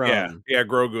came from. Yeah,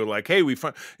 Grogu. Like, hey,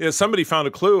 somebody found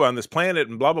a clue on this planet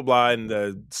and blah blah blah in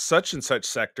the such and such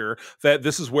sector that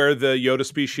this is where the Yoda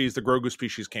species, the Grogu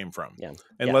species, came from. Yeah,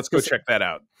 and let's go check that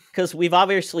out. because we've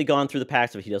obviously gone through the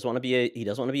past of he doesn't want to be a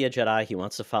Jedi. He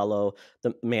wants to follow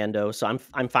the Mando, so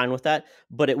I'm fine with that.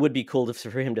 But it would be cool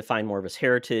for him to find more of his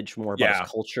heritage, more about his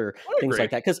culture, I things agree.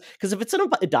 like that. Because if it's an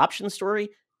adoption story,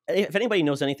 if anybody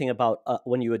knows anything about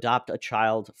when you adopt a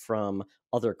child from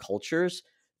other cultures,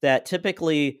 that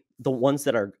typically the ones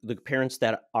that are the parents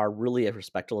that are really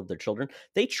respectful of their children,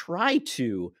 they try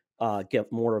to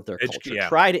get more of their culture,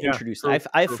 try to introduce. True,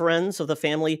 I have true. friends of the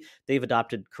family, they've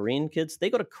adopted Korean kids.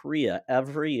 They go to Korea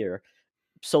every year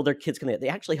so their kids they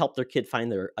actually help their kid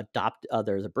find their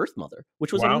their birth mother,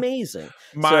 which was Wow. amazing.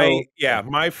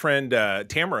 My friend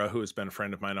Tamara, who has been a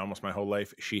friend of mine almost my whole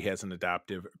life, she has an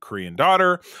adoptive Korean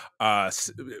daughter.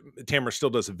 Tamara still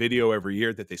does a video every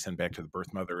year that they send back to the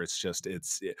birth mother.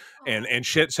 And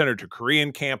she sent her to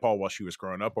Korean camp all while she was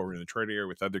growing up over in the Detroit area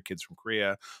with other kids from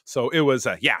Korea. So it was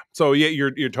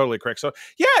you're totally correct. So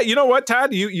yeah, you know what,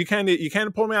 Todd, you kind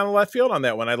of pulled me on the left field on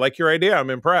that one. I like your idea.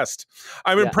 I'm impressed.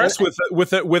 I'm impressed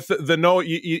with the no,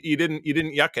 you didn't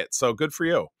yuck it. So good for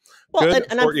you. Well, good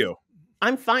and for you.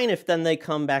 I'm fine if then they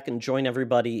come back and join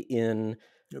everybody in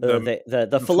the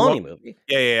Filoni movie.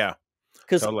 Yeah.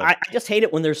 Because Totally. I just hate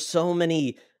it when there's so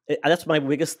many. That's my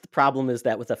biggest problem is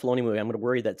that with the Filoni movie, I'm going to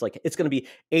worry that it's going to be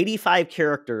 85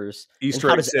 characters. Easter and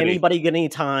how egg does city. anybody get any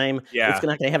time? Yeah. It's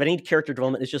not going to have any character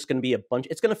development. It's just going to be a bunch.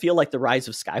 It's going to feel like The Rise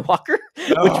of Skywalker,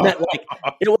 which meant like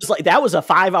it was like that was a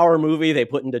 5-hour movie they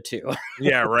put into 2.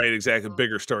 Yeah, right. Exactly.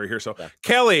 Bigger story here. So,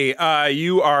 Kelly,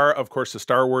 you are, of course, a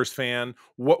Star Wars fan.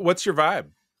 What's your vibe?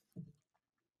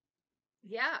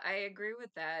 Yeah, I agree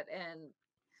with that. And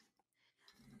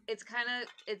it's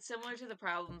similar to the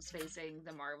problems facing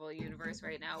the Marvel universe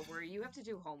right now, where you have to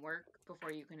do homework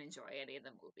before you can enjoy any of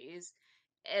the movies.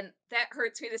 And that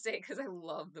hurts me to say because I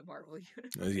love the Marvel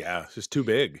universe. Yeah, it's just too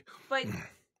big. But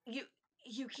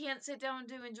you can't sit down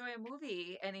to enjoy a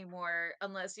movie anymore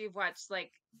unless you've watched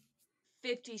like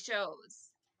 50 shows.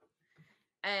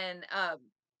 And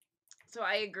so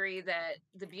I agree that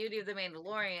the beauty of The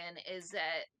Mandalorian is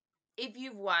that if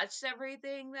you've watched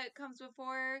everything that comes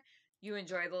before, you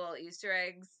enjoy the little Easter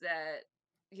eggs that,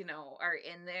 are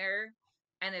in there.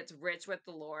 And it's rich with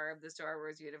the lore of the Star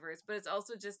Wars universe, but it's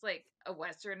also just like a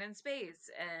Western in space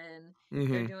and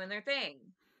they're doing their thing.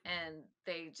 And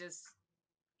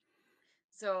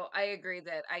so I agree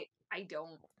that I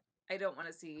don't want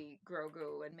to see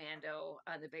Grogu and Mando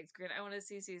on the big screen. I want to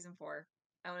see season 4.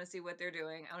 I want to see what they're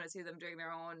doing. I want to see them doing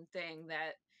their own thing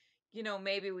that,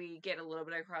 maybe we get a little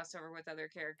bit of crossover with other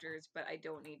characters, but I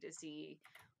don't need to see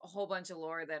a whole bunch of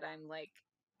lore that I'm like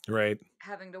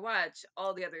having to watch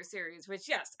all the other series, which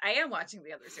yes, I am watching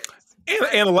the other series.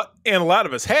 And a lot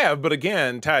of us have, but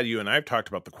again, Todd, you and I have talked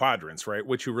about the quadrants, right?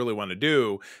 What you really want to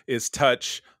do is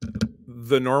touch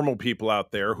the normal people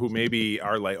out there who maybe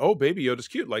are like, oh, Baby Yoda's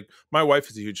cute. Like my wife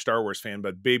is a huge Star Wars fan,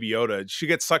 but Baby Yoda, she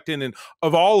gets sucked in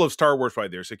of all of Star Wars.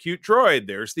 There's a cute droid,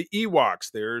 there's the Ewoks,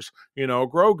 there's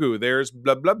Grogu, there's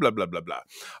blah blah blah blah blah blah.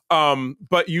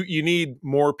 But you need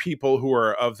more people who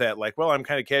are of that, like, well, I'm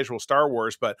kind of casual Star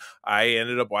Wars, but I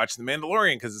ended up watching The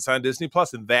Mandalorian because it's on Disney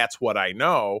Plus, and that's what I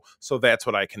know, so that's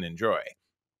what I can enjoy.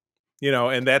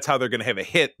 And that's how they're going to have a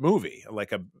hit movie,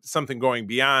 like something going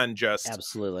beyond just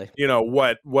absolutely,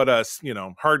 what us,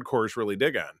 hardcores really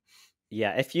dig on.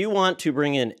 Yeah. If you want to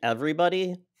bring in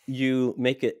everybody, you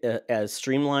make it as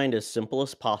streamlined, as simple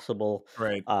as possible.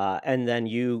 Right. And then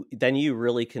you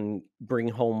really can bring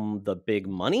home the big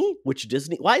money, which this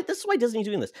is why Disney's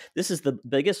doing this. This is the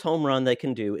biggest home run they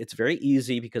can do. It's very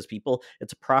easy because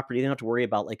it's a property. They don't have to worry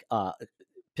about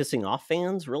pissing off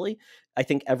fans, really. I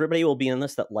think everybody will be in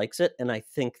this that likes it, and I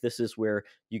think this is where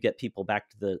you get people back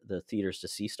to the theaters to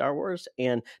see Star Wars.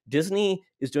 And Disney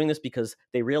is doing this because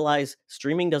they realize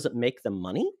streaming doesn't make them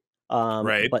money,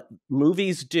 but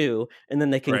movies do, and then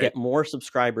they can get more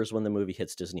subscribers when the movie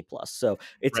hits Disney Plus. So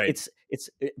it's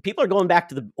people are going back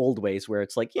to the old ways where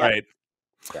it's like, yeah.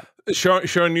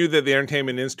 Showing you that the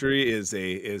entertainment industry is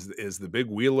the big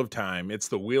wheel of time. It's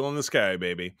the wheel in the sky,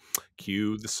 baby.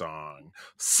 Cue the song.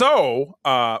 So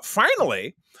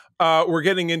finally, we're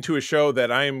getting into a show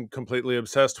that I'm completely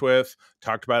obsessed with.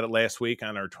 Talked about it last week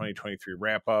on our 2023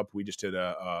 wrap up. We just did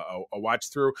a watch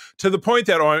through to the point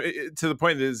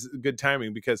that is good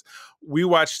timing because we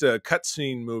watched a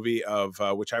cutscene movie of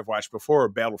which I've watched before,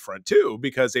 Battlefront 2,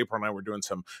 because April and I were doing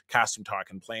some costume talk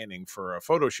and planning for a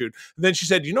photo shoot. And then she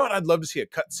said, "You know what I'd love to see a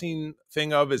cutscene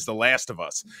thing of is The Last of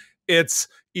Us." it's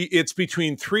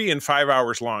between 3 and 5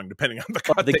 hours long, depending on the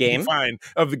content game? you find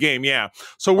of the game. Yeah.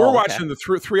 So we're watching the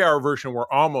 3-hour version. We're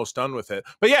almost done with it.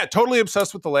 But yeah, totally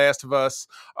obsessed with The Last of Us.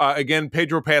 Again,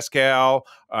 Pedro Pascal,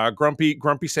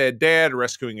 grumpy sad dad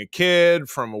rescuing a kid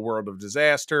from a world of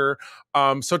disaster.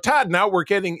 So Todd, now we're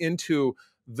getting into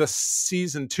the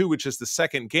season 2, which is the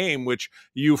second game, which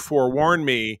you forewarned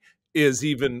me is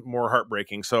even more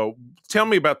heartbreaking. So tell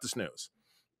me about this news.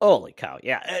 Holy cow.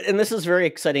 Yeah. And this is very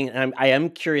exciting. And I am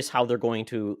curious how they're going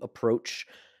to approach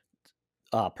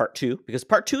part 2, because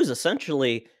part 2 is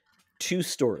essentially 2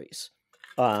 stories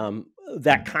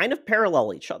that kind of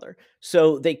parallel each other.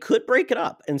 So they could break it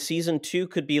up, and season 2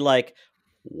 could be like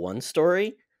one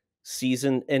story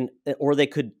or they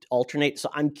could alternate. So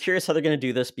I'm curious how they're going to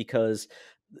do this, because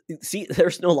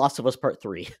there's no Last of Us Part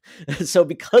 3. So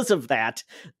because of that,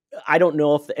 I don't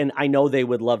know and I know they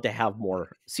would love to have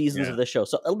more seasons of the show.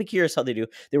 So I'll be curious how they do.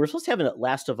 They were supposed to have a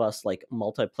Last of Us like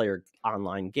multiplayer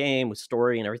online game with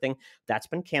story and everything. That's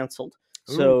been canceled.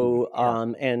 So,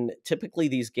 and typically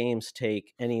these games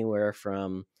take anywhere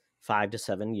from 5 to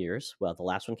 7 years. Well, the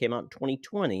last one came out in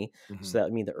 2020. So that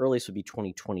would mean the earliest would be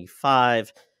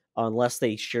 2025. Unless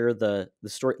they share the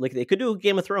story, like they could do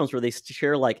Game of Thrones where they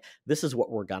share like, this is what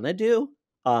we're gonna do.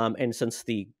 And since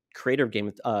the creator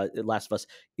of Last of Us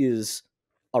is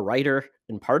a writer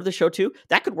and part of the show too,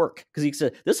 that could work, because he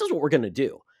said, this is what we're gonna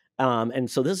do. And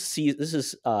so this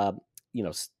is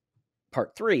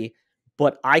part 3,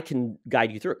 but I can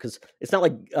guide you through it, because it's not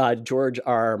like George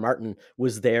R. Martin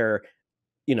was there,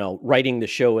 writing the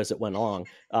show as it went along.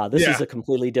 This is a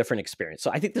completely different experience.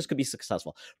 So I think this could be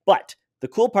successful. But the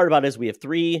cool part about it is we have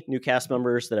 3 new cast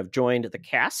members that have joined the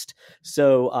cast.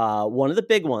 So one of the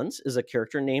big ones is a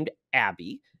character named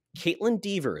Abby. Caitlin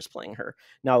Dever is playing her.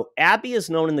 Now, Abby is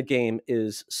known in the game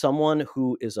as someone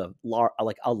who is a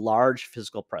large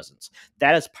physical presence.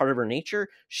 That is part of her nature.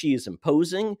 She is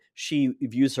imposing. She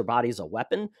views her body as a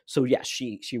weapon. So yes,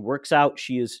 she works out.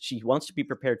 She wants to be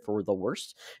prepared for the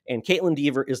worst. And Caitlin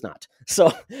Dever is not.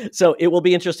 So it will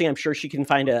be interesting. I'm sure she can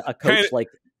find a coach like.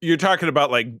 You're talking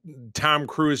about like Tom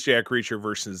Cruise Jack Reacher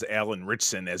versus Alan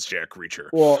Ritchson as Jack Reacher.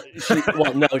 Well,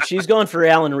 no, she's going for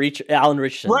Alan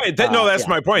Ritchson. Right. That's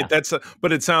my point. Yeah.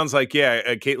 But it sounds like,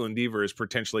 Caitlin Dever is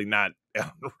potentially not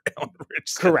Alan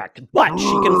Ritchson. Correct. But she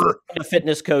can find a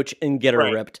fitness coach and get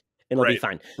her ripped, and it'll be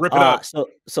fine. Rip it up.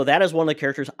 So that is one of the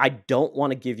characters. I don't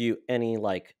want to give you any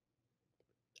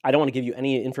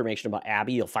information about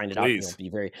Abby. You'll find it out. You'll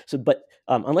be but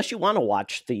unless you want to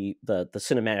watch the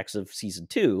cinematics of season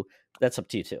 2, that's up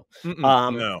to you too.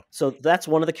 No. So that's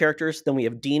one of the characters. Then we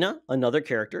have Dina, another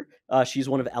character. She's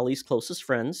one of Ellie's closest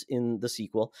friends in the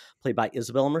sequel, played by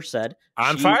Isabel Merced.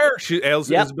 Fire.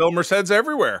 Isabel Merced's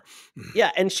everywhere.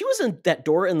 Yeah, and she was in that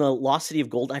Dora in the Lost City of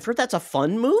Gold. I've heard that's a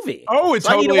fun movie. Oh, it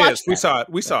totally is. We saw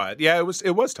it. Yeah,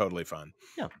 it was totally fun.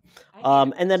 Yeah.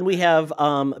 And then we have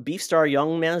beef star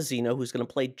Young Mazzino, who's going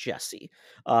to play Jesse.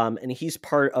 And he's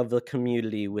part of the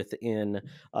community within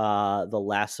The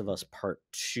Last of Us Part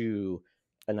 2.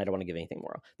 And I don't want to give anything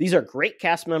more. These are great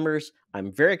cast members.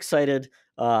 I'm very excited.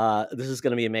 This is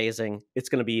going to be amazing. It's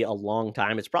going to be a long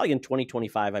time. It's probably in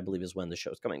 2025, I believe, is when the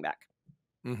show's coming back.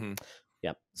 Mm-hmm.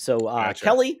 Yep. So, Gotcha.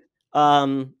 Kelly,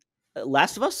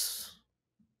 Last of Us.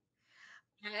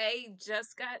 I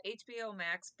just got HBO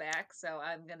Max back, so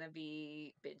I'm going to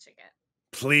be binging it.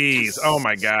 Please. Oh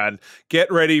my God.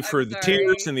 Get ready for the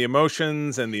tears and the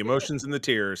emotions and the emotions and the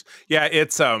tears. Yeah,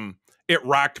 it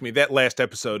rocked me. That last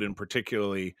episode in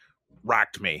particularly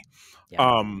rocked me.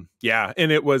 Yeah.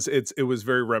 And it was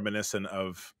very reminiscent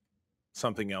of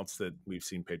something else that we've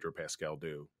seen Pedro Pascal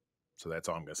do. So that's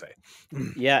all I'm gonna say.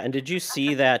 Yeah, and did you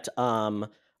see that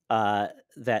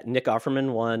that Nick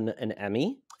Offerman won an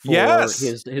Emmy for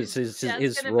his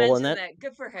role in that?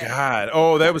 Good for him.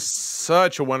 God, that was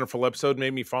such a wonderful episode.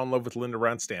 Made me fall in love with Linda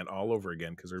Ronstadt all over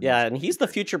again and he's the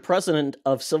future president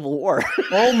of Civil War.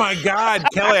 Oh my God,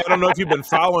 Kelly! I don't know if you've been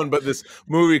following, but this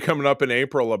movie coming up in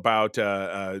April about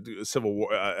Civil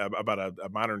War, about a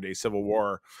modern day Civil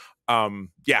War.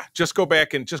 Just go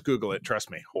back and just Google it. Trust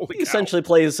me. Holy He cow. essentially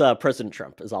plays President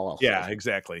Trump. Is all I'll say. Yeah,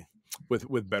 exactly.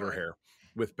 With better hair.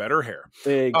 With better hair.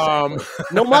 Exactly.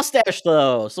 No mustache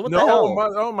though. So what the hell?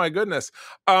 Oh my goodness.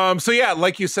 So yeah,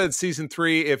 like you said, season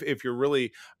 3. If you're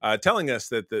really telling us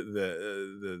that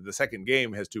the second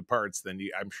game has 2 parts, then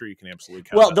I'm sure you can absolutely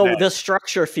count. Well, the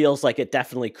structure feels like it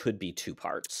definitely could be 2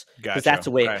 parts because that's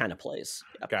the way it kind of plays.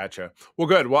 Yep. Gotcha. Well,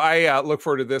 good. Well, I look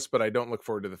forward to this, but I don't look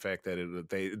forward to the fact that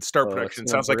they start production.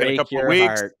 Sounds like in a couple of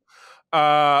weeks.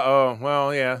 Oh,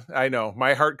 well, yeah, I know.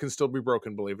 My heart can still be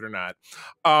broken, believe it or not.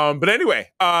 But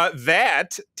anyway,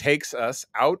 that takes us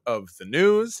out of the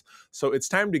news. So it's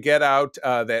time to get out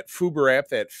that Fuber app,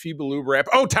 that Feebaloober app.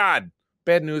 Oh, Todd,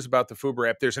 bad news about the Fuber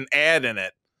app. There's an ad in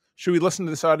it. Should we listen to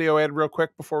this audio ad real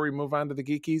quick before we move on to the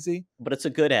Geek Easy? But it's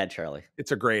a good ad, Charlie.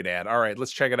 It's a great ad. All right,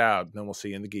 let's check it out. And then we'll see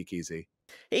you in the Geek Easy.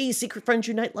 Hey, Secret Friends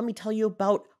Unite, let me tell you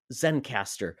about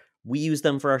Zencaster. We use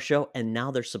them for our show, and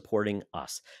now they're supporting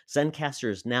us.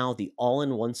 Zencaster is now the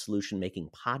all-in-one solution making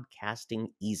podcasting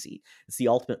easy. It's the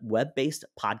ultimate web-based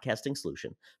podcasting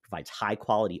solution. Provides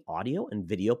high-quality audio and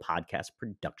video podcast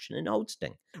production and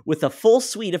hosting. With a full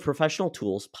suite of professional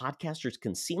tools, podcasters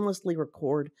can seamlessly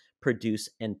record, produce,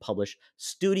 and publish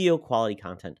studio-quality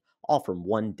content, all from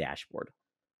one dashboard.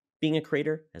 Being a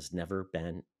creator has never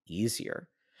been easier.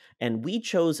 And we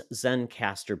chose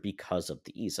Zencaster because of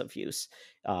the ease of use,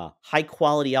 high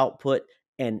quality output,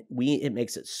 and it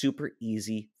makes it super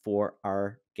easy for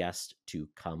our guests to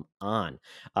come on.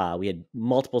 We had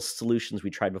multiple solutions we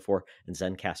tried before, and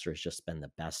Zencaster has just been the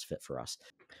best fit for us.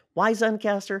 Why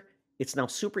Zencaster? It's now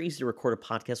super easy to record a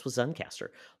podcast with Zencaster.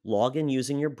 Log in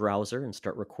using your browser and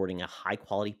start recording a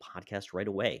high-quality podcast right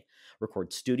away.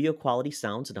 Record studio-quality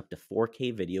sounds and up to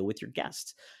 4K video with your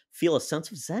guests. Feel a sense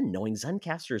of zen knowing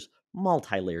Zencaster's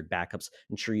multi-layered backups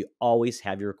ensure you always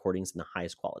have your recordings in the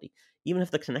highest quality, even if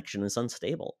the connection is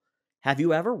unstable. Have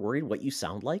you ever worried what you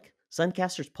sound like?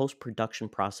 Zencaster's post-production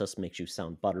process makes you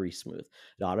sound buttery smooth.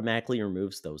 It automatically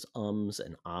removes those ums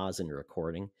and ahs in your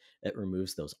recording. It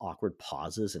removes those awkward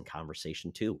pauses in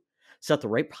conversation too. Set the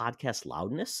right podcast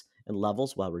loudness and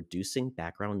levels while reducing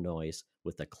background noise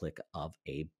with a click of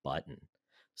a button.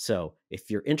 So if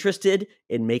you're interested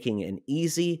in making an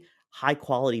easy,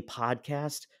 high-quality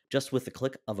podcast just with the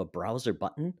click of a browser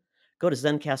button, go to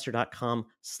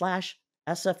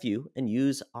Zencaster.com/SFU and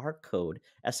use our code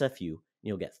SFU.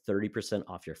 You'll get 30%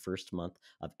 off your first month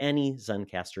of any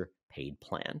Zencaster paid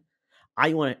plan.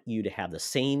 I want you to have the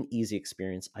same easy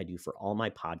experience I do for all my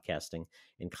podcasting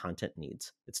and content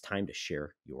needs. It's time to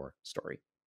share your story.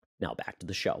 Now back to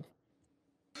the show.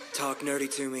 Talk nerdy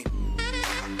to me.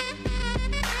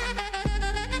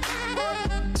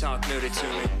 Talk nerdy to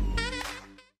me.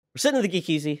 We're sitting in the Geek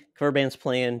Easy, cover band's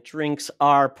playing, drinks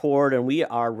are poured, and we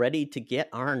are ready to get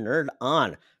our nerd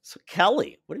on. So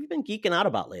Kelly, what have you been geeking out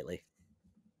about lately?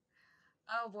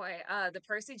 Oh boy, the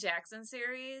Percy Jackson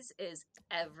series is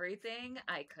everything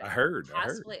I could I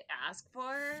possibly ask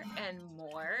for and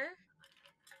more.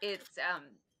 It's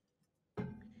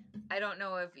I don't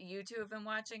know if you two have been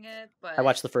watching it, but I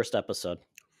watched the first episode.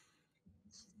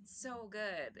 so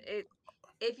good.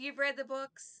 If you've read the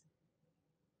books,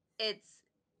 it's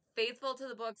faithful to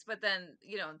the books, but then,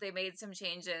 they made some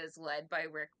changes led by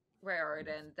Rick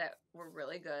Riordan that were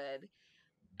really good.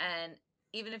 And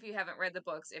even if you haven't read the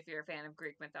books, if you're a fan of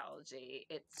Greek mythology,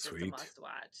 it's just a Sweet. must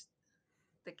watch.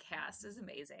 The cast is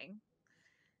amazing.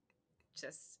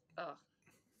 Just,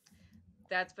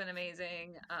 that's been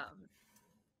amazing.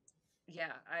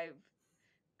 Yeah,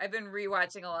 I've been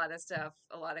rewatching a lot of stuff,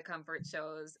 a lot of comfort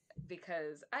shows,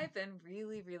 because I've been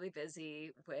really, really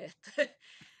busy with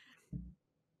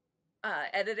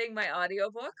editing my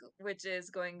audiobook, which is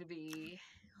going to be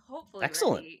hopefully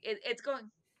Excellent. ready. It's going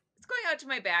out to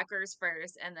my backers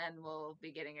first, and then we'll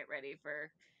be getting it ready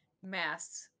for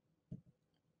mass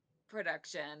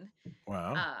production.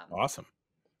 Wow. Awesome.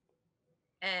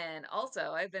 And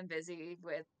also, I've been busy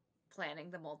with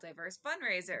planning the multiverse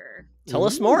fundraiser. Tell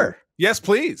us more. Yes,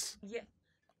 please. Yeah,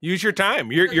 Use your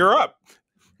time. You're up.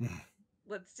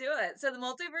 let's do it. So the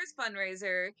multiverse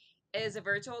fundraiser is a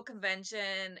virtual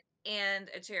convention and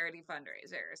a charity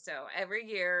fundraiser. So every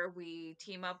year we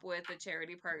team up with a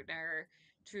charity partner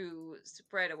to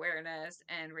spread awareness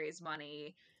and raise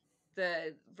money.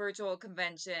 The virtual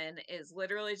convention is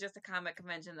literally just a comic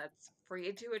convention that's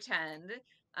free to attend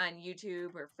on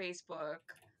YouTube or Facebook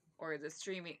or the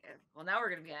streaming. Well, now we're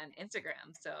going to be on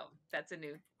Instagram, so that's a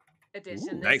new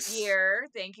addition this nice. year.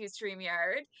 Thank you,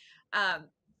 StreamYard.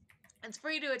 It's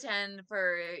free to attend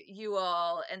for you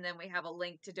all, and then we have a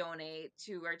link to donate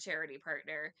to our charity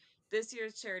partner. This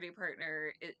year's charity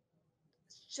partner is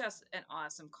just an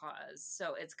awesome cause.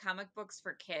 So it's comic books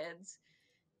for kids,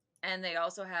 and they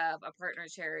also have a partner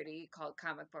charity called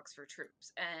Comic Books for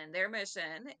Troops. And their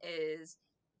mission is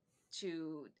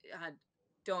to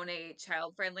donate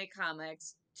child-friendly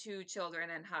comics to children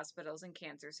in hospitals and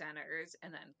cancer centers.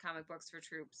 And then Comic Books for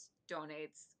Troops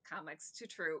donates comics to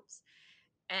troops.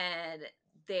 And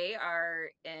they are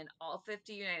in all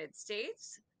 50 United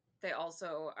States. They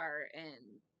also are in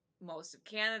most of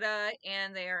Canada,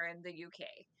 and they are in the UK.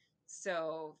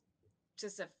 So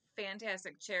just a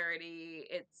fantastic charity.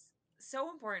 It's so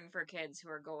important for kids who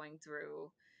are going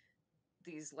through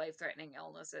these life-threatening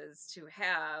illnesses to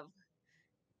have,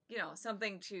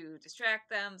 something to distract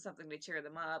them, something to cheer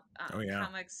them up. Oh yeah.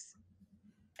 Comics,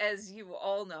 as you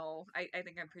all know, I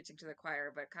think I'm preaching to the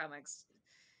choir, but comics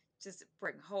just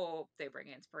bring hope, they bring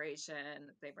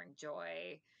inspiration, they bring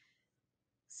joy.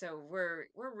 So we're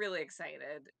really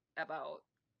excited about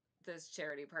this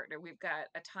charity partner. We've got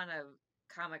a ton of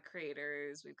comic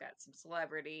creators, we've got some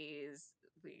celebrities,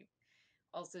 we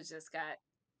also just got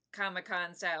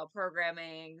Comic-Con style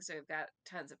programming, so we've got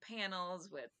tons of panels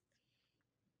with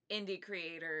indie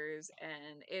creators,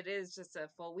 and it is just a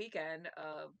full weekend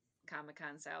of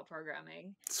Comic-Con style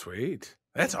programming. Sweet.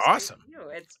 That's It's great awesome. to do.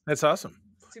 It's That's awesome.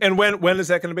 super And fun. when is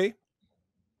that going to be?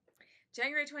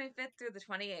 January 25th through the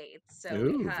 28th. So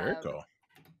Ooh, we very have cool.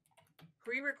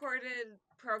 pre-recorded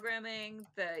programming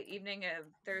the evening of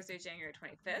Thursday, January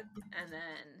 25th, and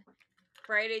then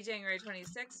Friday, January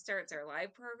 26th starts our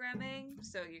live programming.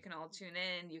 So you can all tune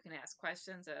in. You can ask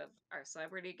questions of our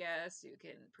celebrity guests. You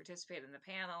can participate in the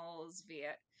panels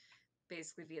via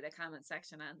the comment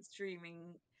section on the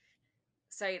streaming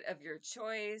site of your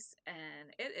choice.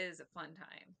 And it is a fun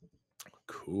time.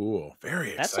 Cool.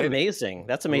 Very That's exciting. amazing.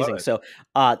 That's Love amazing. it. So,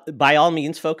 by all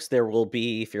means, folks, there will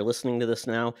be, if you're listening to this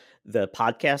now, the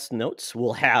podcast notes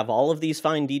will have all of these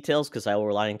fine details because I will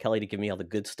rely on Kelly to give me all the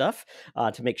good stuff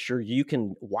to make sure you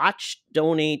can watch,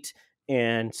 donate,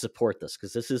 and support this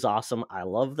because this is awesome. I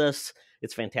love this.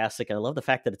 It's fantastic. And I love the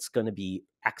fact that it's going to be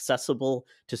accessible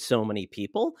to so many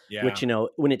people, Yeah. which,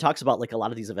 when it talks about like a lot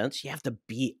of these events, you have to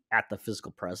be at the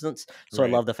physical presence. So Right.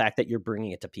 I love the fact that you're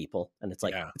bringing it to people and it's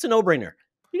like, Yeah. it's a no-brainer.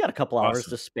 You got a couple hours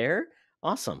Awesome. to spare.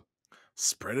 Awesome.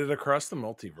 Spread it across the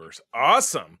multiverse.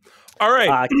 Awesome. All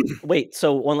right. Wait,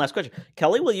 so one last question.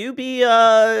 Kelly, will you be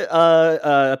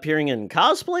appearing in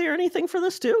cosplay or anything for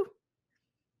this too?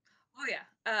 Oh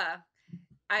yeah.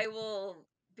 I will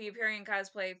be appearing in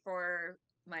cosplay for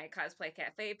my cosplay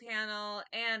cafe panel,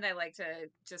 and I like to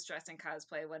just dress in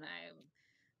cosplay when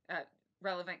I'm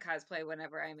relevant cosplay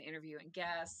whenever I'm interviewing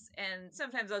guests, and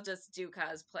sometimes I'll just do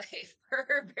cosplay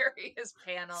for various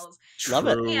panels. Love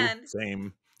it. True. And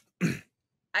Same.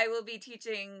 I will be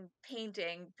teaching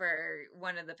painting for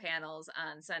one of the panels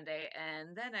on Sunday,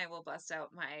 and then I will bust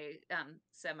out my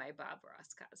semi Bob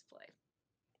Ross cosplay.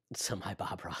 Semi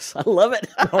Bob Ross. I love it.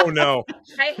 Oh no.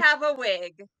 I have a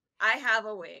wig.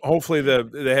 Hopefully the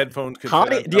headphones can How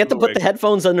fit do you have to on put top the of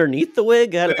headphones underneath the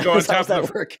wig? Go on How top does that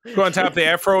of work? Go on top of the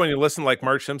afro and you listen like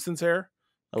Marge Simpson's hair.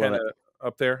 I love Kind it. of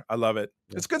up there. I love it.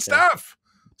 It's good Yeah. stuff.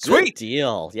 Good Sweet.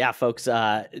 deal. Yeah, folks,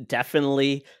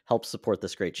 definitely help support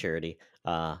this great charity.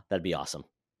 That'd be awesome.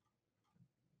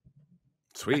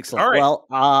 Sweet. Excellent. All right.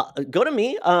 Well, go to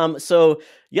me. So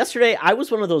yesterday I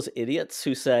was one of those idiots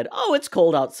who said, "Oh, it's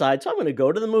cold outside, so I'm going to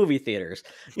go to the movie theaters."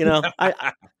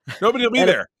 Nobody will be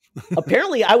there.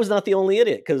 Apparently I was not the only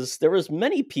idiot because there was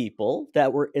many people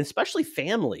that were, especially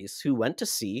families, who went to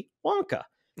see Wonka.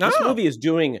 This Oh. movie is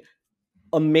doing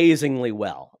amazingly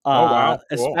well. Wow.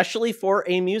 Cool. Especially for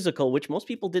a musical, which most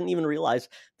people didn't even realize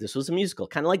this was a musical,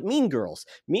 kind of like Mean Girls.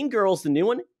 Mean Girls, the new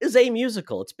one, is a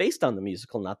musical. It's based on the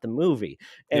musical, not the movie.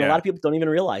 And a lot of people don't even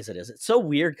realize it is. It's so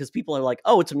weird because people are like,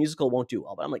 oh, it's a musical, it won't do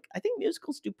well. But I'm like, I think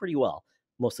musicals do pretty well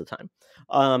most of the time.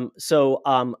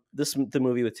 The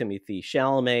movie with Timothée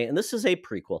Chalamet, and this is a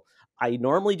prequel. I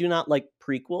normally do not like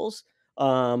prequels,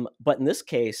 but in this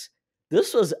case,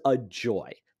 this was a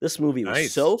joy. This movie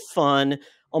was so fun,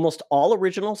 almost all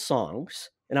original songs.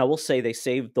 And I will say they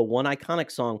saved the one iconic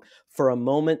song for a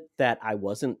moment that I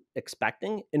wasn't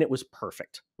expecting. And it was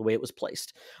perfect the way it was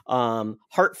placed.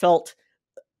 Heartfelt,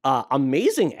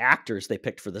 amazing actors they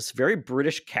picked for this very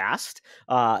British cast,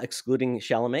 excluding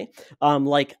Chalamet.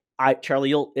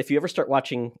 Charlie, if you ever start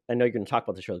watching, I know you're going to talk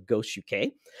about the show, Ghost UK.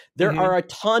 There are a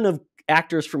ton of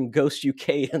actors from Ghost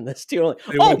UK in this too.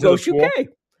 Like, Ghost UK.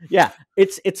 Yeah,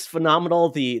 it's phenomenal.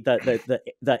 The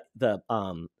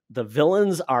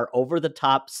villains are over the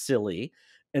top, silly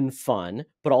and fun,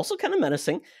 but also kind of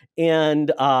menacing.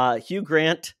 And Hugh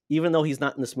Grant, even though he's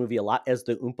not in this movie a lot as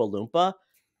the Oompa Loompa,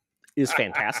 is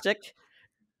fantastic.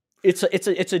 It's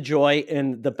a joy,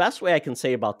 and the best way I can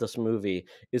say about this movie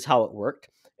is how it worked.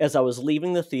 As I was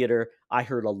leaving the theater, I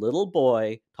heard a little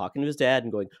boy talking to his dad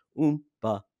and going,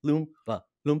 Oompa Loompa.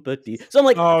 So I'm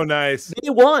like, oh, nice.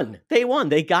 They won.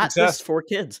 They got this for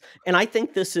kids. And I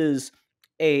think this is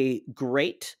a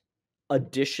great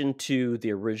addition to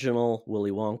the original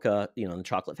Willy Wonka, the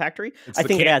Chocolate Factory. I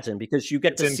think it adds in because you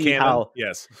get to see how.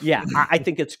 Yes. Yeah, I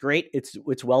think it's great.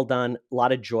 It's well done. A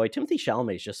lot of joy. Timothée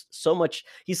Chalamet is just so much.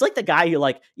 He's like the guy you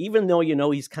like, even though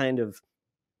he's kind of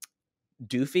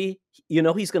doofy, you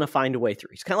know he's going to find a way through.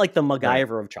 He's kind of like the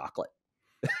MacGyver of chocolate.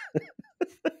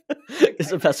 Is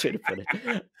the best way to put it.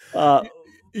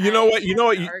 You know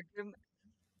what?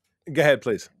 Go ahead,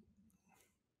 please.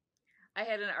 I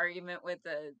had an argument with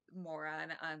a moron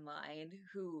online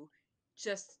who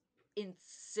just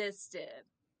insisted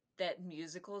that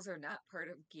musicals are not part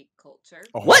of geek culture.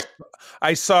 Oh, what?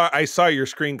 I saw your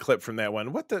screen clip from that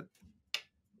one. What the?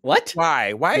 What?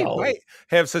 Why? Why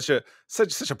have such a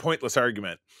pointless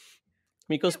argument? I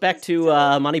mean, it goes back to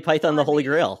Monty Python and the Holy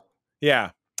Grail.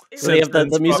 Yeah. So they have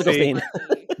the musical theme.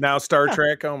 Now Star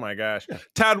Trek. Oh my gosh.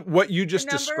 Todd, what you just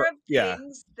described. Yeah.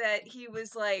 Things that he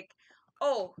was like,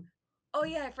 oh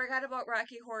yeah, I forgot about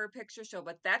Rocky Horror Picture Show,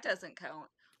 but that doesn't count.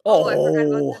 Oh, I forgot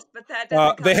about this, but that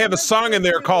doesn't count. They have a song in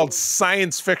there called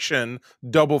Science Fiction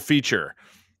Double Feature.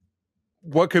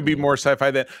 What could be more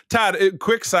sci-fi than Todd?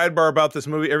 Quick sidebar about this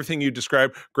movie. Everything you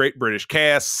described, great British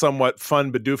cast, somewhat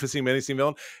fun but doofusy, menacing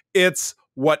villain. It's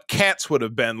what Cats would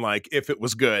have been like if it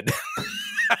was good.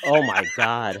 Oh my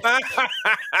God!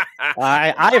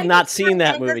 I have not seen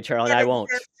that movie, Charlie. I won't.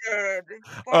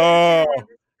 Oh,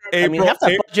 I mean, half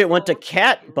the budget went to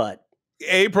cat butt.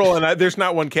 April and I, there's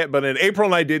not one cat, but in April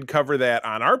and I did cover that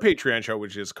on our Patreon show,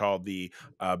 which is called the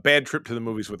Bad Trip to the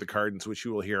Movies with the Cardins, which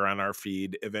you will hear on our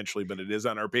feed eventually, but it is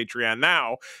on our Patreon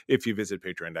now. If you visit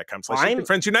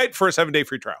patreon.com/Friends Unite for a 7-day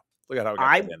free trial. Look at how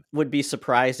I would be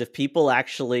surprised if people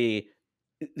actually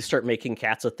start making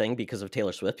Cats a thing because of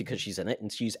Taylor Swift, because she's in it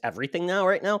and she's everything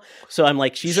right now. So I'm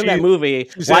like, she's in that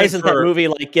movie. Why isn't that movie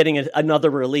like getting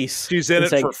another release? She's in it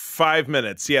for 5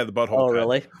 minutes. Yeah, the butthole. Oh,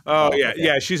 really? Oh, yeah. Okay.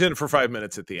 Yeah, she's in it for 5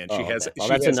 minutes at the end.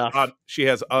 That's enough. She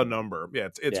has a number. Yeah,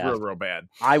 it's real bad.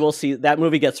 I will see that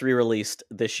movie gets re-released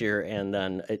this year, and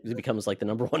then it becomes like the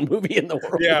 #1 movie in the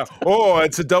world. Yeah. Oh,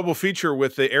 it's a double feature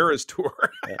with the Eras tour.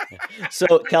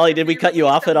 So, Kelly, did we cut you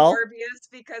off at all? Morbius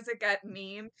because it got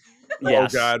memed.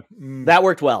 Yes. Oh, God. That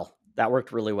worked well. That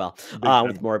worked really well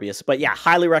with Morbius. But yeah,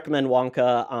 highly recommend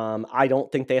Wonka. I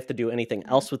don't think they have to do anything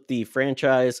else with the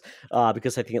franchise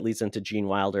because I think it leads into Gene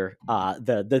Wilder.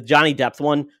 The Johnny Depp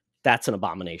one, that's an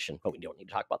abomination, but we don't need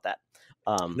to talk about that.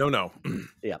 No.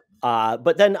 Yeah.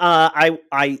 But then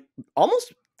I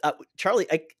almost, Charlie,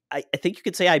 I think you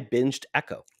could say I binged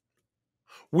Echo.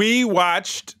 We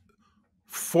watched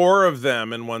 4 of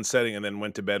them in one setting and then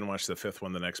went to bed and watched the 5th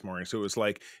one the next morning. So it was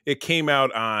like, it came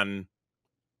out on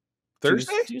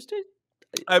Thursday? Tuesday?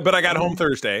 But I got home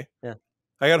Thursday. Yeah.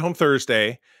 I got home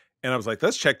Thursday and I was like,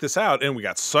 let's check this out. And we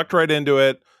got sucked right into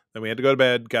it. Then we had to go to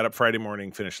bed, got up Friday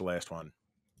morning, finished the last one.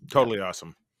 Totally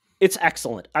awesome. It's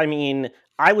excellent. I mean,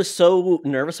 I was so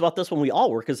nervous about this when we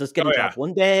all were, because it's getting dropped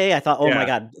one day. I thought, oh my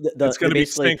God, it's going to be a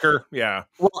stinker. Yeah.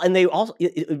 Well, and they also,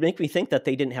 it would make me think that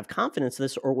they didn't have confidence in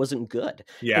this or wasn't good.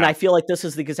 Yeah. And I feel like this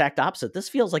is the exact opposite. This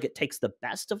feels like it takes the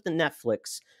best of the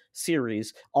Netflix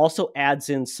series, also adds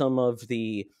in some of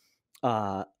the,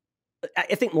 I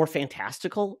think more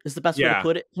fantastical is the best way to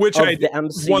put it. Which the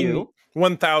MCU.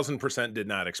 1000% did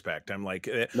not expect. I'm like,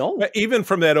 no, even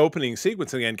from that opening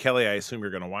sequence again, Kelly, I assume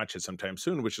you're going to watch it sometime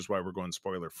soon, which is why we're going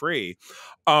spoiler free.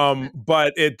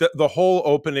 But the whole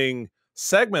opening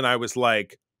segment, I was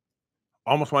like,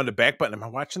 almost wanted to back button. Am I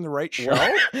watching the right show?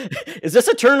 Is this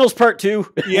Eternals Part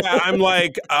 2? Yeah. I'm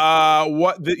like,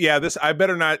 this, I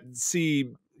better not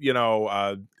see,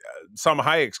 Salma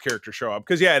Hayek's character show up.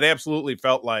 Cause it absolutely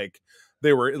felt like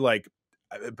they were like,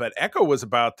 but Echo was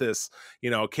about this,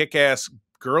 kick-ass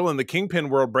girl in the Kingpin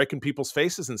world breaking people's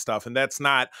faces and stuff. And that's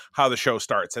not how the show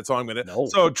starts. That's all I'm going to. No.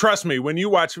 So trust me, when you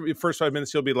watch the first 5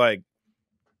 minutes, you'll be like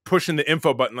pushing the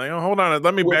info button. Like, oh, hold on.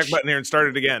 Let me back button here and start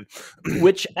it again.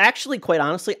 Which actually, quite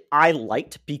honestly, I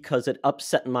liked because it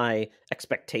upset my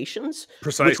expectations.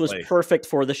 Precisely. Which was perfect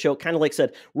for the show. Kind of like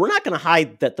said, we're not going to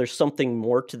hide that there's something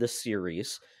more to this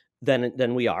series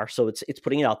than we are. So it's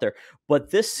putting it out there.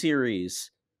 But this series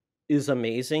is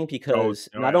amazing because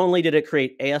not only did it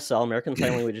create ASL, American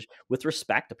Sign Language, with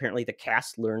respect. Apparently the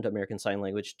cast learned American Sign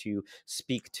Language to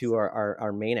speak to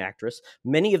our main actress.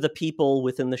 Many of the people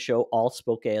within the show all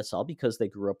spoke ASL because they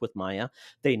grew up with Maya.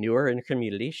 They knew her in the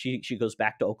community. She goes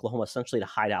back to Oklahoma essentially to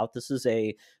hide out. This is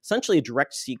essentially a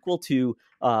direct sequel to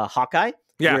Hawkeye.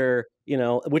 Yeah. Where,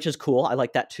 which is cool. I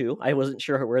like that too. I wasn't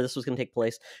sure where this was going to take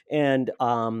place. And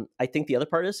I think the other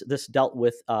part is this dealt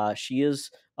with, she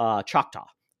is Choctaw.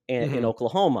 In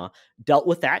Oklahoma, dealt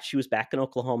with that. She was back in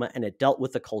Oklahoma, and it dealt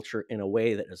with the culture in a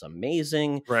way that is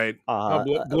amazing. Right.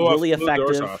 Really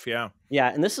effective. Off, yeah.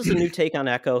 And this is a new take on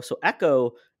Echo. So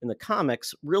Echo in the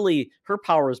comics, really, her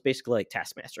power is basically like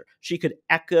Taskmaster. She could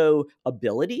echo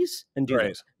abilities and do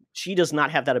those. She does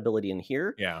not have that ability in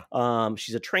here. Yeah.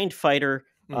 She's a trained fighter.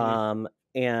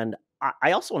 And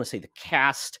I also want to say the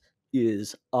cast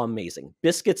is amazing.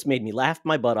 Biscuits made me laugh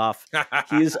my butt off.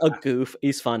 He's a goof.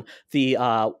 He's fun. The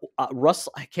Russ,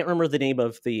 I can't remember the name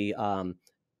of the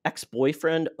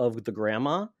ex-boyfriend of the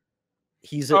grandma.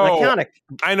 He's an iconic.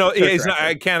 I know he's an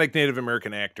actor. iconic Native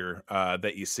American actor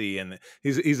that you see, and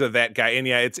he's that guy. And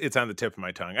yeah, it's on the tip of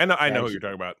my tongue. I know who you're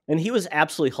talking about. And he was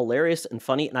absolutely hilarious and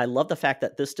funny. And I love the fact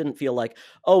that this didn't feel like,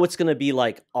 oh, it's going to be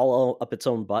like all up its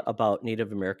own butt about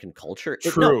Native American culture.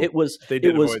 True. It was. They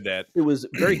did avoid that. It was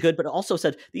very good, but it also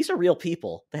said these are real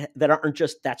people that aren't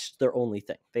just that's their only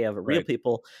thing. They have real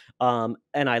people. And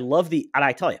I love and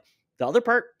I tell you, the other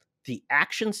part. The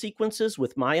action sequences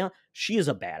with Maya, she is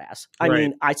a badass. I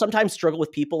mean, I sometimes struggle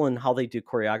with people and how they do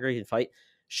choreography and fight.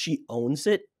 She owns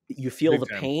it. You feel the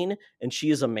pain, and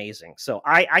she is amazing. So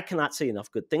I cannot say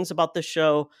enough good things about this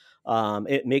show.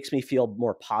 It makes me feel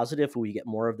more positive when we get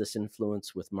more of this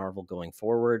influence with Marvel going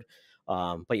forward.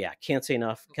 But yeah, can't say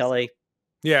enough. Kelly,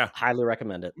 yeah, highly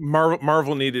recommend it.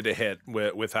 Marvel needed a hit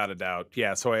without a doubt.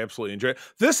 Yeah, so I absolutely enjoy it.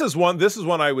 This is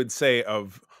one I would say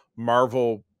of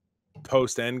Marvel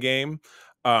post Endgame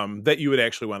that you would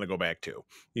actually want to go back to.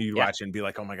 You'd watch it and be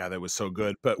like, oh my God, that was so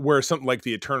good. But where something like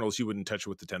the Eternals, you wouldn't touch it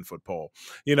with the 10-foot pole,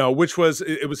 which was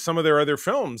some of their other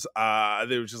films.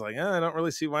 They were just like, I don't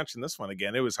really see watching this one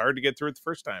again. It was hard to get through it the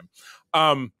first time.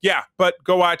 But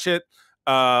go watch it.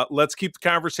 Let's keep the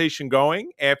conversation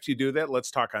going. After you do that,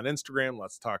 let's talk on Instagram.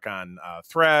 Let's talk on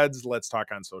Threads. Let's talk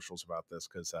on socials about this,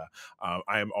 because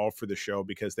I am all for the show,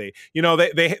 because they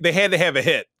had to have a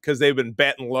hit because they've been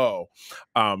batting low,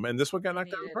 and this one got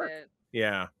knocked out of the park.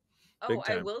 Yeah. Oh,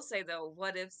 I will say though,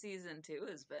 What If season 2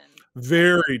 has been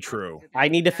very true. I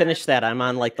need to finish that. I'm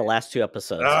on like the last 2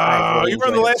 episodes. Oh, you were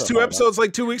on the last 2 episodes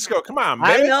like 2 weeks ago. Come on,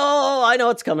 baby. I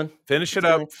know it's coming. Finish it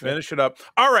up.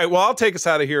 All right. Well, I'll take us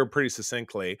out of here pretty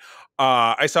succinctly.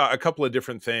 I saw a couple of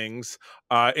different things,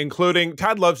 including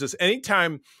Todd loves this.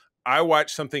 Anytime I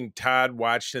watch something Todd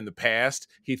watched in the past,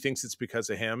 he thinks it's because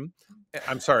of him.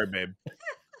 I'm sorry, babe.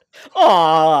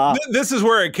 This is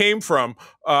where it came from.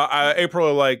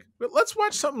 April, like, let's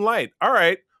watch something light. All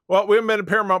right. Well, we haven't been at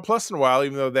Paramount Plus in a while,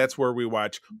 even though that's where we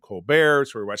watch Colbert.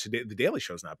 It's where we watch the Daily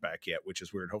Show's not back yet, which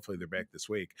is weird. Hopefully they're back this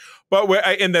week.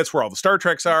 And that's where all the Star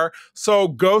Treks are. So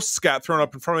Ghosts got thrown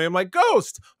up in front of me. I'm like,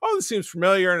 Ghost. Oh, this seems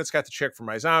familiar. And it's got the chick from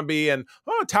My Zombie. And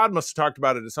Todd must have talked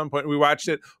about it at some point. We watched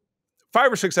it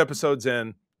 5 or 6 episodes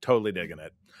in. Totally digging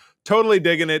it.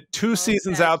 2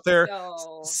 seasons out there.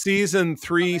 Season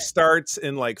 3 starts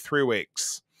in like 3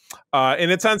 weeks. And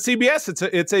it's on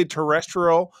CBS. It's a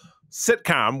terrestrial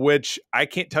sitcom, which I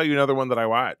can't tell you another one that I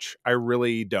watch. I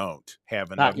really don't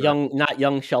have another. Not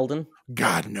young Sheldon.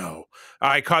 God, no.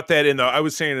 I caught that I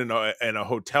was saying in a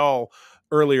hotel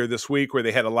earlier this week where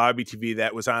they had a lobby TV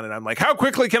that was on, and I'm like, how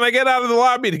quickly can I get out of the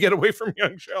lobby to get away from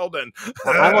young Sheldon?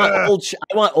 I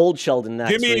want old Sheldon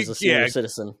next. Give me, he's a senior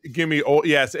citizen. Give me old.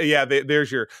 Yes, yeah.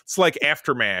 There's your. It's like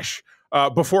after MASH,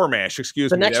 before MASH.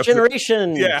 Excuse me. The next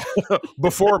generation. Yeah,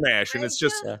 before MASH, and it's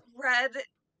just read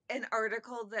an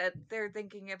article that they're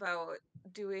thinking about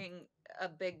doing a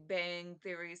Big Bang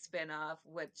Theory spinoff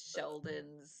with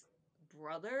Sheldon's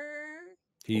brother.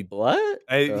 What?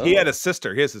 He had a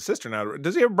sister. He has a sister now.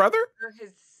 Does he have a brother?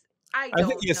 I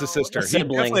think he has a sister. He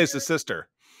definitely has a sister.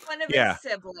 One of his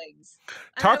siblings.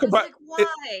 Talk about like, why?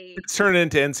 It's turned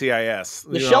into NCIS.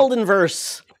 The Sheldon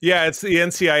verse. Yeah, it's the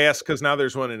NCIS because now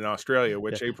there's one in Australia,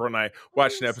 which April and I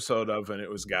watched an episode of, and it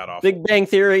was god awful. Big Bang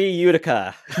Theory,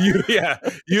 Utica.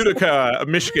 Utica,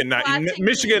 Michigan,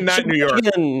 not New York.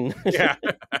 Yeah,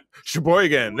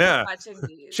 Sheboygan. Yeah,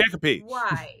 Shakopee.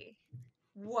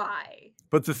 Why?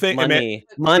 But the thing,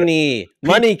 money,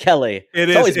 Kelly.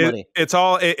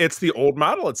 It's the old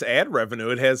model. It's ad revenue.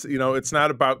 It has, it's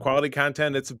not about quality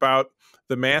content. It's about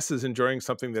the masses enjoying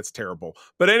something that's terrible.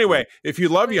 But anyway, if you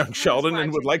love young Sheldon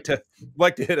and would like to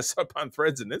hit us up on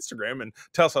Threads and Instagram and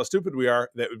tell us how stupid we are,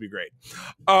 that would be great.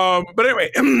 But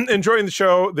anyway, enjoying the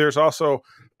show. There's also,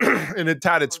 and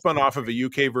Todd had spun off of a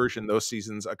UK version. Those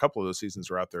seasons, a couple of those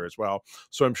seasons are out there as well.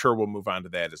 So I'm sure we'll move on to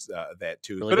that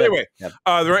too. Really but anyway,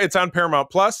 it's on Paramount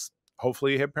Plus.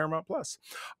 Hopefully you have Paramount Plus.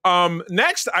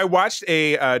 Next, I watched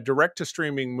a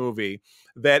direct-to-streaming movie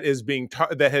that has been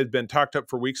talked up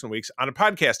for weeks and weeks on a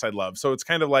podcast I love. So it's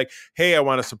kind of like, hey, I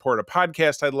want to support a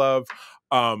podcast I love.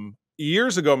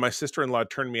 Years ago, my sister-in-law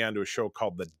turned me on to a show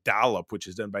called The Dollop, which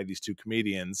is done by these 2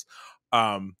 comedians.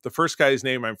 The first guy's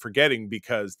name I'm forgetting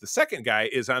because the second guy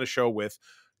is on a show with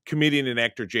comedian and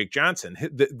actor Jake Johnson.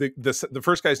 The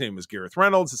first guy's name was Gareth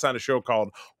Reynolds. It's on a show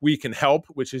called We Can Help,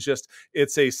 which is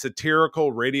it's a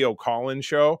satirical radio call-in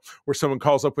show where someone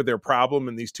calls up with their problem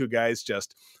and these 2 guys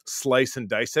just slice and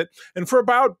dice it. And for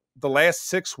about the last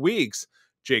 6 weeks,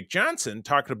 Jake Johnson,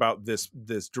 talking about this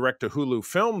direct to Hulu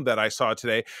film that I saw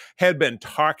today, had been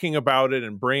talking about it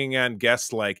and bringing on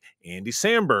guests like Andy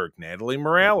Samberg, Natalie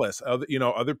Morales,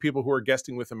 other people who are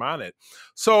guesting with him on it.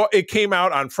 So it came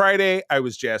out on Friday. I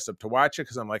was jazzed up to watch it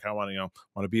because I'm like, I want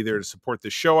to be there to support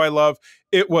this show I love.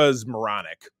 It was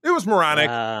moronic.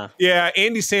 Yeah,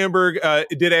 Andy Samberg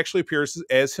did actually appear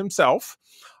as himself.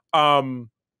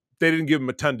 They didn't give him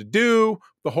a ton to do.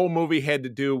 The whole movie had to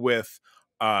do with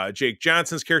Jake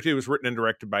Johnson's character. It was written and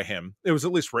directed by him. It was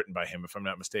at least written by him, if I'm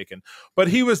not mistaken. But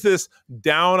he was this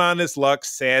down on his luck,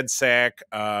 sad sack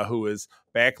who is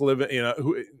back living,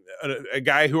 a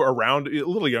guy who around a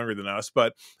little younger than us,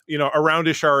 but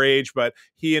aroundish our age. But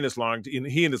he and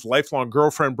his lifelong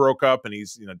girlfriend broke up, and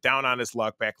he's down on his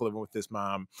luck, back living with his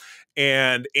mom.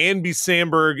 And Andy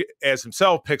Samberg, as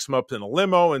himself, picks him up in a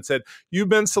limo and said, "You've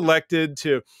been selected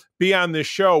to be on this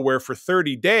show where for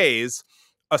 30 days."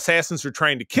 Assassins are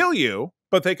trying to kill you,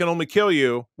 but they can only kill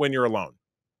you when you're alone.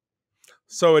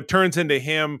 So it turns into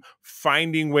him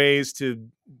finding ways to,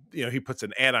 he puts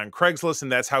an ad on Craigslist, and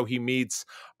that's how he meets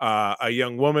a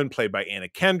young woman played by Anna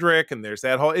Kendrick. And there's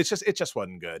that whole, it just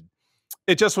wasn't good.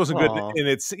 It just wasn't good. And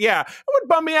it would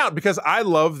bum me out because I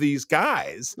love these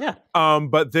guys. Yeah.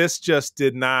 But this just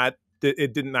didn't knock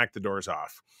the doors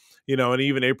off. And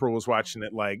even April was watching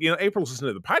it April was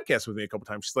listening to the podcast with me a couple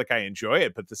times. She's like, I enjoy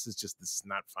it, but this is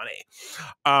not funny.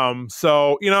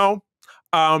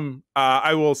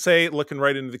 I will say, looking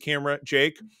right into the camera,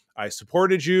 Jake, I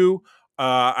supported you.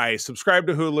 I subscribe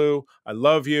to Hulu. I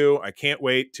love you. I can't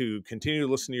wait to continue to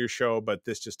listen to your show, but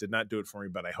this just did not do it for me,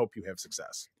 but I hope you have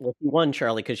success. Well, you won,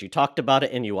 Charlie, because you talked about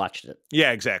it and you watched it.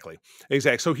 Yeah, exactly.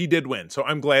 So he did win. So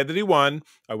I'm glad that he won.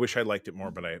 I wish I liked it more,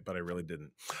 but I really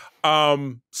didn't.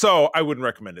 So I wouldn't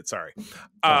recommend it. Sorry.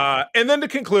 And then to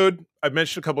conclude, I've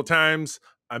mentioned a couple times,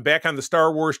 I'm back on the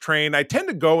Star Wars train. I tend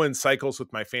to go in cycles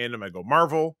with my fandom. I go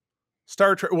Marvel,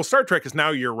 Star Trek. Well, Star Trek is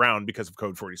now year round because of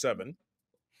Code 47.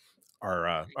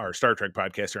 Our Star Trek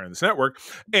podcast here on this network,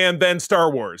 and then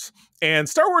Star Wars. And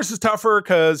Star Wars is tougher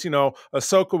because,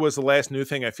 Ahsoka was the last new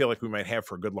thing I feel like we might have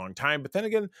for a good long time. But then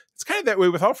again, it's kind of that way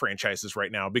with all franchises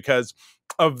right now because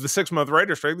of the 6-month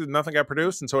writer's strike. Nothing got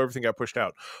produced, and so everything got pushed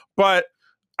out. But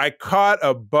I caught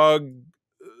a bug,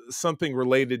 something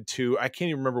related to, I can't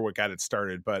even remember what got it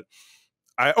started, but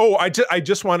I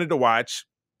just wanted to watch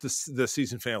the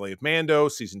season finale of Mando,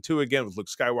 season 2 again with Luke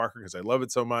Skywalker because I love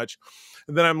it so much.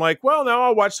 And then I'm like, well, now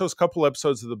I'll watch those couple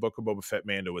episodes of the Book of Boba Fett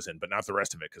Mando was in, but not the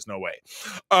rest of it because no way.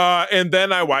 And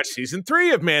then I watched season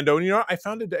 3 of Mando, and I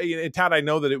found it. And Todd, I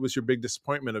know that it was your big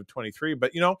disappointment of 23,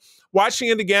 but watching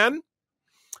it again,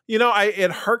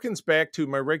 it harkens back to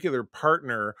my regular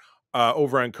partner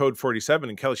over on Code 47,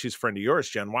 and Kelly, she's a friend of yours,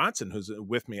 Jen Watson, who's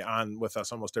with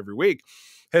us almost every week,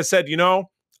 has said,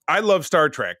 I love Star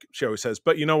Trek, she always says,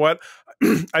 but you know what?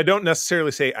 I don't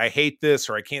necessarily say I hate this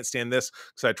or I can't stand this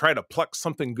because I try to pluck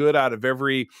something good out of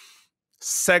every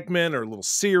segment or little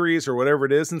series or whatever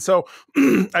it is. And so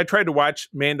I tried to watch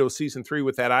Mando season 3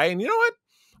 with that eye. And you know what?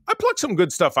 I plucked some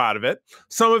good stuff out of it.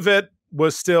 Some of it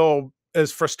was still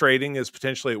as frustrating as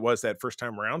potentially it was that first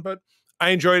time around, but I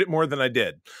enjoyed it more than I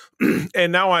did.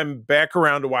 And now I'm back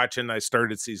around to watching. I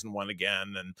started season 1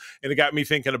 again, and it got me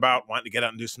thinking about wanting to get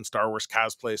out and do some Star Wars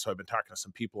cosplay. So I've been talking to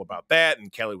some people about that,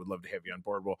 and Kelly would love to have you on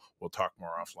board. We'll talk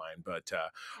more offline. But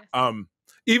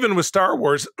even with Star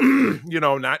Wars,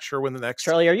 not sure when the next.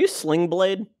 Charlie, are you Sling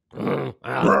Blade? French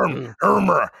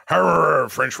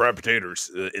fried potatoes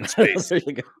in space. There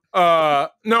you go.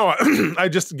 No, I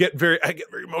get very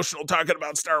emotional talking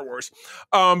about Star Wars.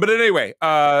 But anyway,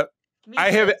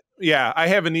 I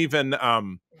haven't even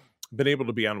been able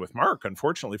to be on with Mark,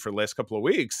 unfortunately, for the last couple of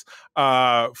weeks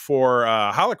for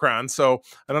Holocron. So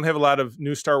I don't have a lot of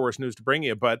new Star Wars news to bring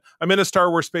you, but I'm in a Star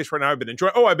Wars space right now. I've been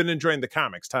enjoying the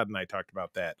comics. Todd and I talked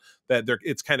about that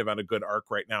it's kind of on a good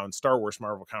arc right now. And Star Wars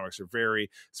Marvel comics it's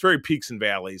very peaks and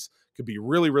valleys. Could be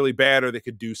really, really bad, or they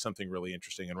could do something really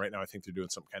interesting. And right now I think they're doing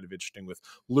something kind of interesting with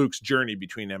Luke's journey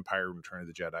between Empire and Return of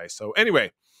the Jedi. So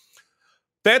anyway,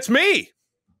 that's me.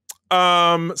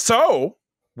 So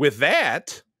with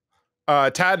that,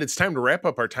 Todd, it's time to wrap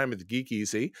up our time at the Geek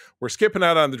Easy. We're skipping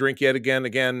out on the drink yet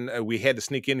again. We had to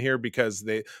sneak in here because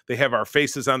they have our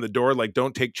faces on the door, like,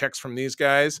 don't take checks from these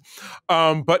guys.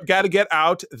 But got to get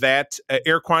out that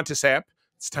Air Qantas app.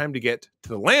 It's time to get to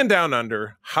the land down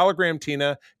under. Hologram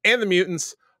Tina and the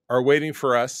mutants are waiting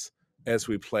for us as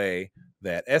we play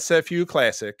that SFU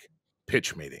classic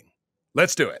pitch meeting.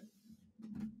 Let's do it.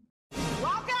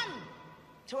 Welcome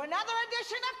to another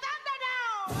edition of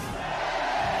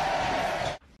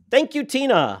Thunderdome! Thank you,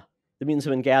 Tina. The mutants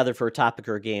have been gathered for a topic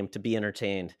or a game to be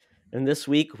entertained. And this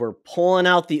week, we're pulling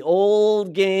out the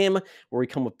old game where we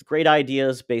come up with great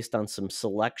ideas based on some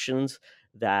selections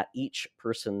that each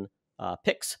person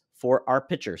picks for our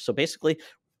pitcher. So basically,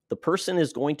 the person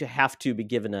is going to have to be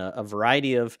given a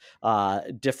variety of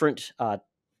different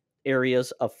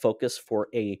areas of focus for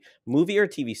a movie or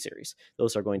TV series.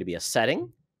 Those are going to be a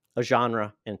setting, a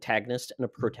genre, antagonist, and a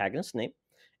protagonist name.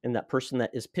 And that person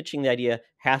that is pitching the idea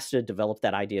has to develop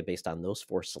that idea based on those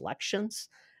 4 selections,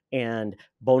 and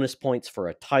bonus points for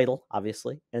a title,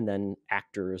 obviously, and then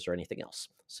actors or anything else.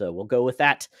 So we'll go with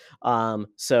that.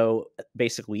 So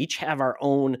basically, we each have our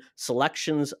own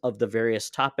selections of the various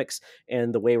topics.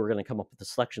 And the way we're going to come up with the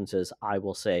selections is I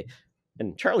will say,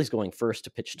 and Charlie's going first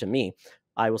to pitch to me.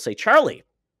 I will say, Charlie,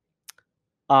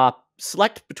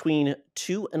 select between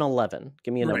 2 and 11.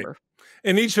 Give me a number.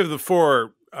 And each of the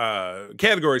 4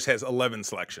 categories has 11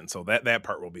 selections, so that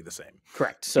part will be the same.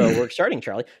 Correct. So we're starting,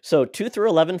 Charlie. So 2 through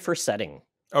 11 for setting.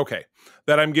 Okay.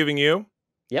 That I'm giving you?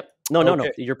 Yep. No.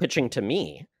 You're pitching to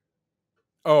me.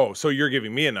 Oh, so you're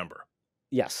giving me a number?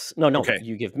 Yes. No. Okay.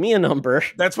 You give me a number.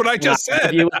 That's what I just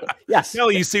said. Yes.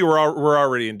 Kelly, you see, we're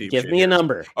already in deep. Give me a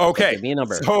number. Okay. Give me a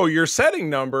number. So your setting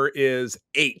number is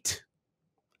 8.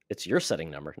 It's your setting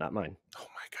number, not mine. Oh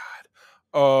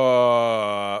my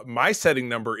God. My setting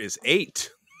number is 8.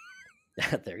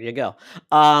 There you go.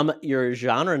 Your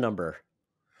genre number.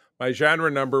 My genre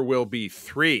number will be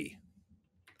 3.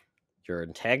 Your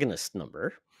antagonist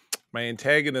number. My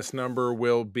antagonist number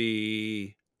will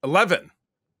be 11.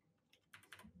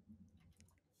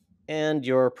 And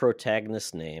your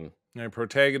protagonist name. My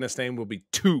protagonist name will be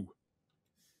 2.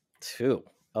 2.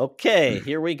 Okay,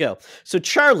 here we go. So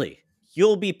Charlie,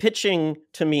 you'll be pitching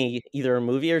to me either a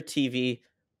movie or TV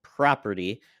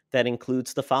property that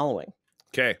includes the following.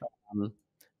 Okay.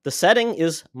 The setting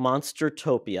is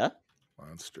Monstertopia.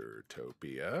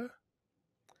 Monstertopia.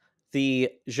 The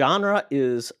genre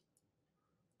is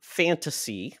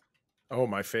fantasy. Oh,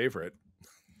 my favorite.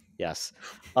 Yes.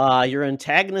 Your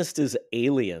antagonist is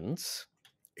aliens.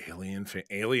 Alien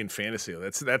fantasy.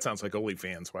 That sounds like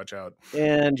OnlyFans. Watch out.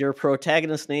 And your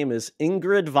protagonist name is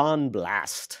Ingrid von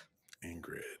Blast.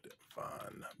 Ingrid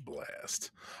von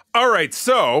Blast. All right.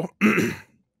 So,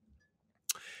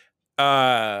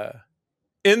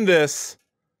 in this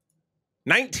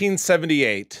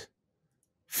 1978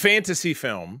 fantasy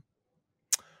film,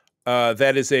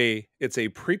 it's a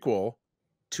prequel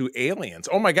to Aliens.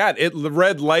 Oh my God, it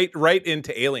read right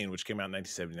into Alien, which came out in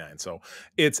 1979. So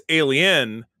it's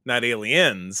Alien, not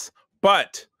Aliens,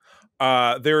 but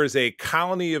there is a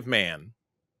colony of man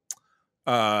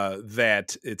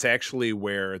that it's actually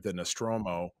where the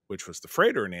Nostromo, which was the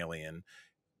freighter in Alien,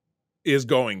 is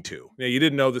going to. Now, you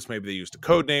didn't know this, maybe they used a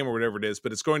code name or whatever it is,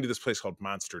 but it's going to this place called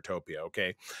Monstertopia,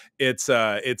 okay? It's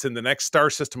in the next star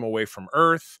system away from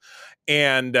Earth,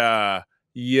 and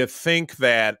you think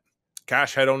that,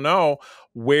 gosh, I don't know,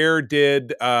 where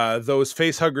did those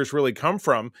face huggers really come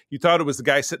from? You thought it was the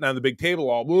guy sitting on the big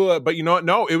table but you know what?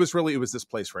 No, it was this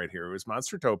place right here. It was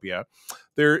Monstertopia.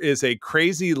 There is a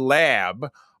crazy lab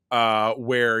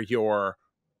where your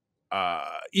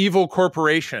evil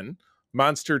corporation,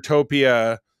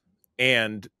 Monstertopia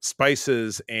and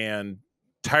Spices and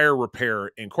Tire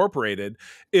Repair Incorporated,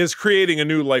 is creating a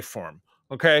new life form.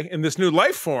 Okay. And this new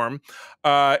life form,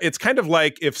 it's kind of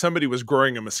like if somebody was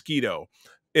growing a mosquito.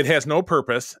 It has no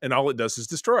purpose, and all it does is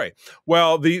destroy.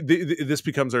 Well, this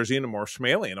becomes our xenomorphs from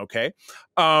Alien, okay?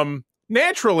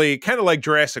 Naturally, kind of like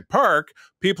Jurassic Park,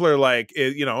 people are like,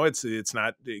 it's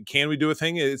not, can we do a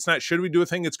thing? It's not, should we do a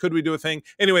thing? It's could we do a thing?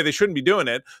 Anyway, they shouldn't be doing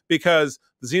it because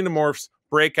the xenomorphs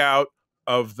break out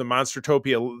of the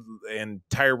Monstertopia and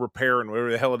Tire Repair and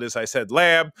whatever the hell it is I said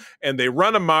lab, and they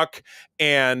run amok,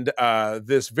 and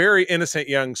this very innocent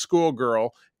young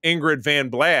schoolgirl, Ingrid Van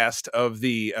Blast of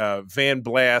the Van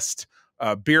Blast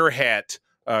Beer Hat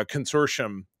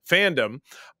Consortium fandom,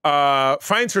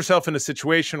 finds herself in a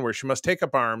situation where she must take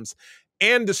up arms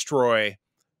and destroy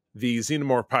the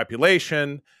xenomorph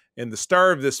population. And the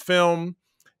star of this film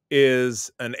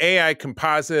is an AI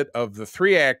composite of the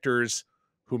 3 actors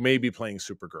who may be playing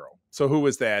Supergirl. So who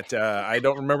was that? I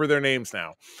don't remember their names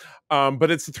now,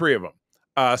 but it's the 3 of them.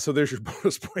 So there's your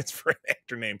bonus points for an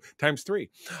actor name times 3.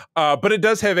 But it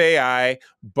does have AI,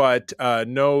 but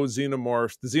no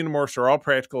xenomorphs. The xenomorphs are all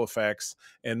practical effects,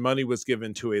 and money was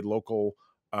given to a local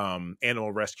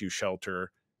animal rescue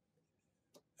shelter.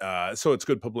 So it's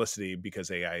good publicity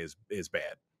because AI is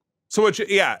bad. So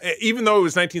even though it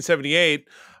was 1978,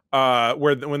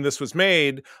 when this was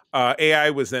made, AI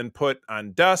was then put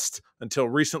on dust until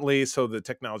recently. So the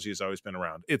technology has always been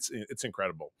around. It's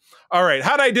incredible. All right,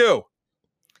 how'd I do?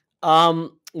 Well,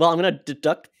 I'm going to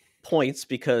deduct points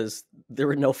because there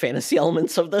were no fantasy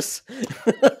elements of this.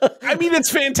 I mean, it's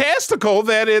fantastical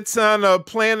that it's on a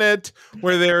planet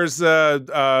where there's and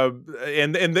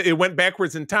it went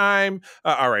backwards in time.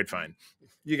 All right, fine,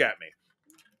 you got me.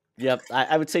 Yep,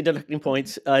 I would say deducting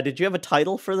points. Did you have a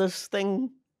title for this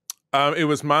thing? It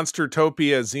was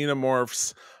Monstertopia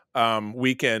Xenomorphs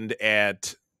weekend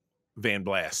at Van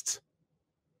Blast's.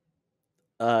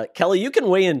 Kelly, you can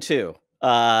weigh in too.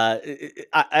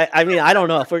 I mean, I don't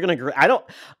know if we're gonna.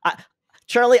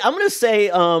 Charlie, I'm gonna say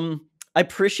I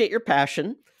appreciate your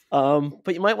passion,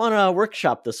 but you might want to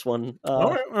workshop this one.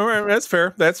 All right, that's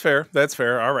fair.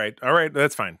 All right,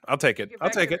 that's fine. I'll take it.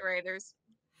 I'll take it. Writers.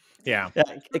 Yeah.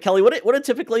 Kelly, what it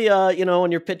typically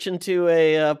when you're pitching to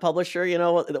a publisher,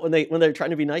 when they're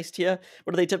trying to be nice to you,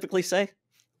 what do they typically say?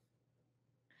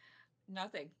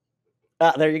 Nothing.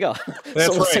 There you go.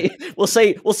 That's right.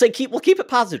 We'll keep it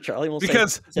positive, Charlie.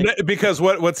 Because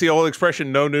what's the old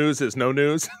expression? No news is no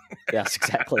news. Yes,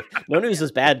 exactly. No news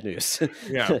is bad news.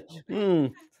 Yeah.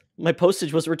 My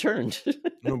postage was returned.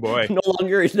 Oh boy. no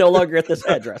longer at this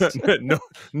address. no,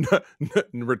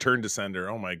 return to sender.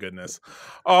 Oh my goodness.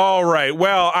 All right.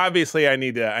 Well, obviously I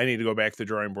need to go back to the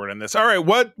drawing board on this. All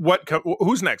right.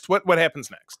 Who's next? What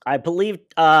happens next? I believe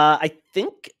I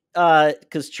think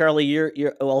because Charlie,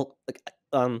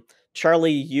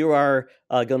 Charlie, you are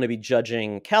going to be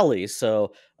judging Kelly.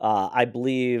 So I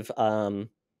believe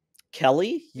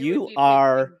Kelly, you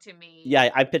are. To me.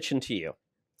 Yeah, I'm pitching to you.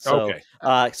 So,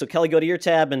 okay. So Kelly, go to your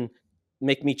tab and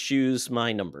make me choose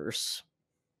my numbers.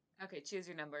 Okay, choose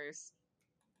your numbers.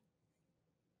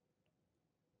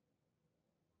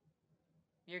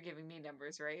 You're giving me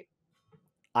numbers, right?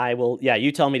 I will. Yeah,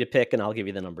 you tell me to pick, and I'll give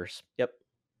you the numbers. Yep.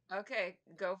 Okay,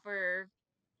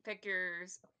 pick your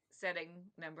setting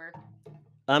number.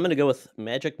 I'm gonna go with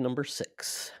magic number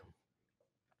 6.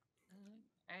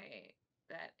 All right,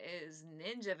 that is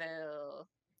Ninjaville.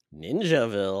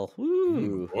 Ninjaville.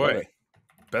 Ooh, boy.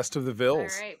 Best of the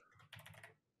Vills. All right.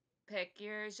 Pick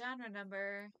your genre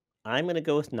number. I'm going to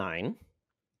go with 9.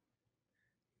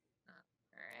 All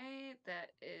right. That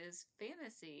is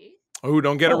fantasy. Oh,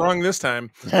 don't get it wrong this time.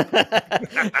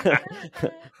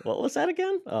 What was that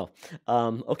again? Oh,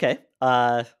 okay.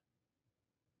 And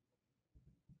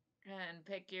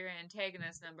pick your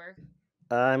antagonist number.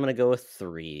 I'm going to go with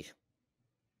 3.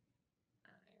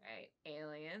 All right.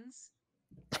 Aliens.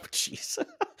 Oh, jeez.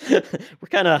 We're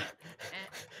kind of.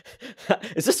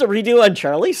 Is this a redo on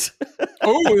Charlie's?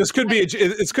 Oh, this could be.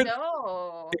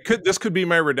 No. This could be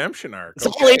my redemption arc. It's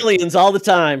all aliens all the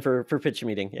time for pitch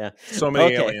meeting. Yeah. So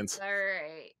many aliens. All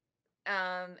right.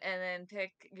 And then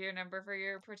pick your number for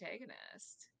your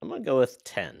protagonist. I'm gonna go with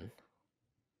 10.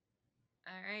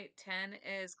 All right. 10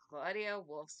 is Claudia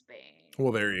Wolfsbane.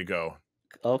 Well, there you go.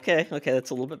 Okay,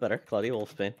 that's a little bit better. Claudia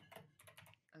Wolfsbane.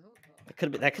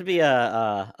 That could be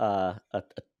a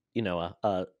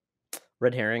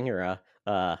red herring or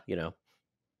a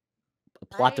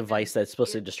plot device that's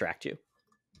supposed to distract you.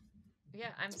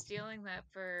 Yeah, I'm stealing that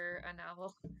for a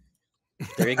novel.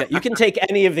 There you go. You can take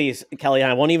any of these, Kelly.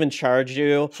 I won't even charge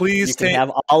you. Please you can have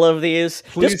all of these.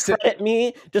 Just credit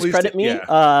me.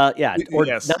 Yeah. Or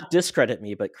not discredit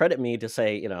me, but credit me to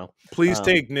say, Please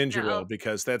take Ninjaville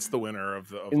because that's the winner of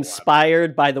the.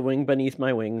 Inspired by the wing beneath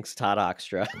my wings, Todd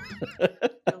Oxtra.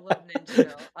 I love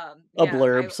Ninjaville. A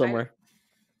blurb somewhere.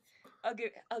 I'll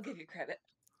give you credit.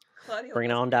 Claudia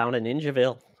Bring it on down to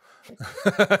Ninjaville. I'm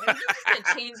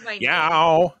just change my name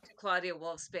to Claudia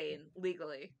Wolfsbane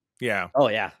legally. Yeah. Oh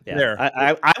yeah. There.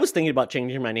 I was thinking about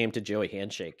changing my name to Joey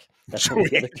Handshake. That's one of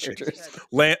the other characters.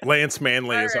 Lance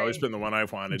Manley has always been the one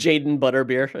I've wanted. Jaden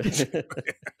Butterbeer.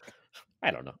 I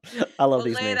don't know. I love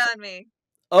these names. Lay it on me.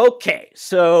 Okay,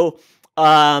 so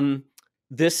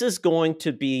this is going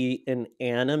to be an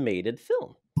animated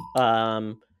film.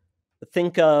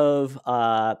 Think of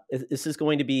this is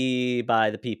going to be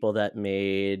by the people that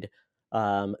made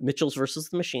Mitchell's versus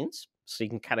the Machines. So you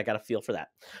can kind of got a feel for that.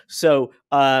 So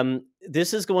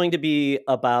this is going to be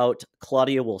about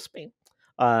Claudia Wolfsbane.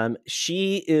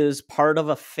 She is part of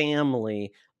a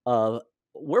family of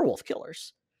werewolf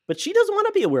killers, but she doesn't want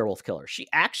to be a werewolf killer. She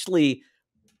actually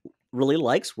really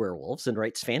likes werewolves and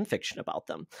writes fan fiction about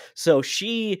them. So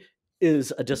she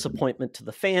is a disappointment to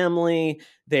the family.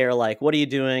 They're like, "What are you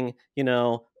doing?"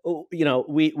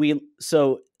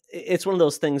 So it's one of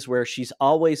those things where she's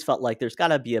always felt like there's got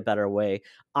to be a better way.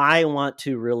 I want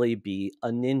to really be a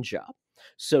ninja.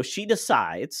 So she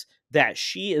decides that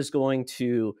she is going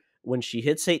to, when she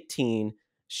hits 18,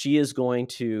 she is going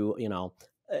to,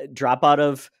 drop out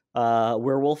of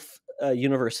werewolf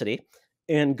university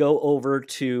and go over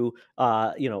to,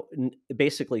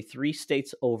 basically 3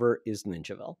 states over is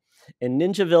Ninjaville. And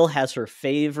Ninjaville has her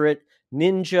favorite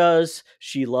ninjas.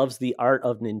 She loves the art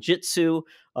of ninjutsu.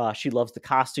 She loves the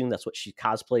costume. That's what she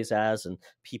cosplays as. And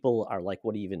people are like,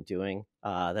 what are you even doing?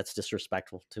 That's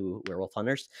disrespectful to werewolf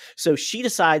hunters. So she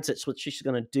decides that's what she's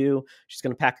going to do. She's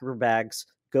going to pack up her bags,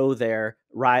 go there,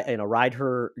 ride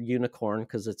her unicorn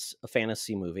because it's a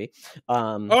fantasy movie.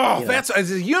 That's as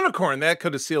a unicorn. That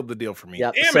could have sealed the deal for me.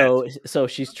 Yeah. So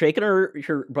she's taking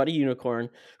her buddy unicorn,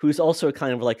 who's also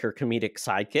kind of like her comedic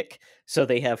sidekick. So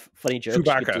they have funny jokes.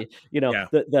 Chewbacca.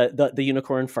 The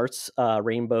unicorn farts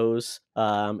rainbows.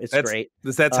 That's great.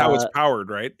 That's how it's powered,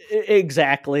 right?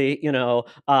 Exactly.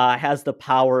 Has the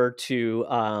power to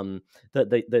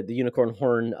the unicorn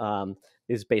horn.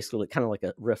 Is basically kind of like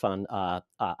a riff on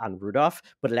Rudolph,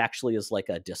 but it actually is like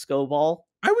a disco ball.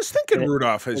 I was thinking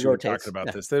Rudolph as you were talking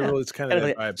about this. It's kind of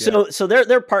that vibe. So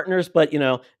they're partners, but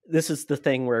this is the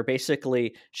thing where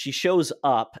basically she shows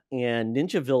up and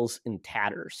Ninjaville's in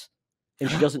tatters,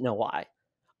 and she doesn't know why.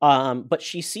 But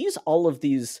she sees all of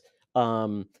these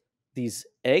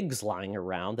eggs lying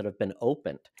around that have been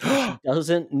opened. She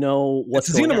doesn't know what's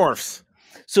going on. Xenomorphs.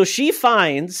 So she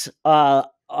finds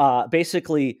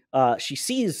she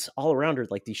sees all around her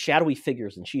like these shadowy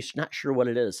figures, and she's not sure what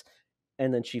it is.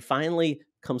 And then she finally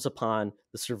comes upon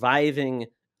the surviving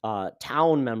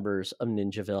town members of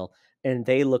Ninjaville, and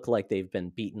they look like they've been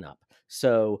beaten up.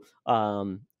 So,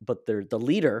 but the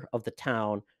leader of the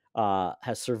town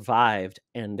has survived,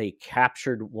 and they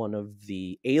captured one of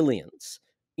the aliens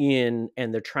and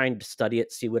they're trying to study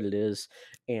it, see what it is,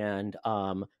 and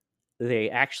they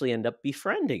actually end up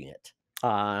befriending it.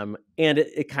 And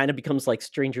it kind of becomes like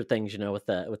Stranger Things, with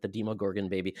the Demogorgon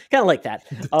baby, kind of like that,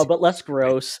 but less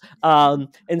gross. And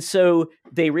so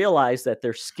they realize that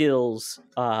their skills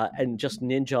and just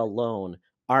ninja alone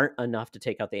aren't enough to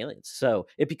take out the aliens. So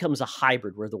it becomes a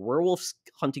hybrid where the werewolf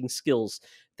hunting skills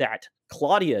that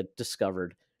Claudia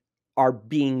discovered are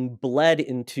being bled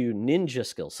into ninja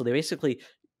skills. So they basically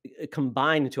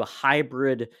combine into a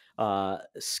hybrid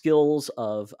skills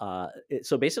of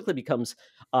so basically becomes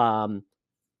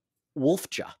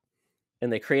Wolfja,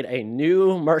 and they create a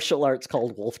new martial arts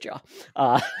called Wolfja.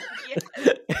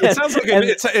 It sounds like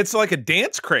it's like a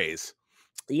dance craze.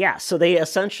 Yeah, so they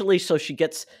essentially, she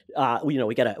gets we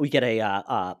get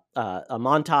a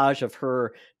montage of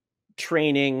her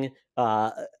training.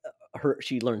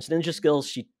 She learns ninja skills.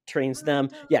 She trains them.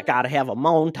 Yeah, gotta have a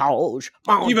montage.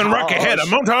 Even rock ahead, a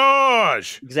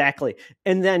montage. Exactly.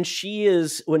 And then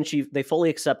they fully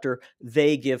accept her,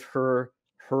 they give her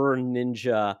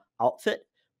ninja outfit,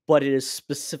 but it is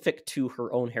specific to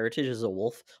her own heritage as a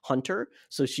wolf hunter.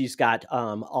 So she's got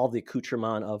all the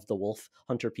accoutrement of the wolf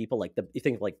hunter people, like you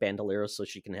think of like bandoleros, so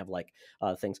she can have like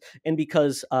things. And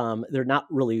because they're not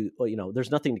really,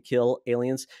 there's nothing to kill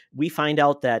aliens, we find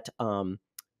out that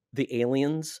the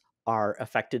aliens are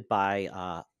affected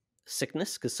by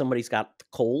sickness because somebody's got the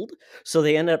cold. So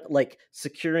they end up like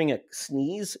securing a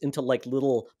sneeze into like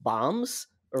little bombs,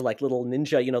 or like little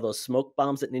ninja, those smoke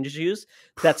bombs that ninjas use.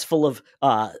 That's full of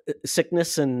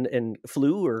sickness and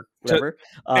flu or whatever.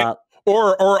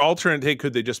 Or alternate take,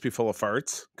 could they just be full of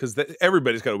farts? Because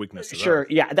everybody's got a weakness to Sure,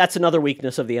 that. Yeah, that's another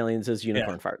weakness of the aliens is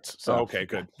unicorn farts. So okay,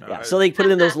 good. Yeah, so they put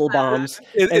it in those little bombs,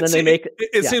 and then they make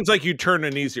it seems like you turn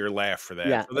an easier laugh for that.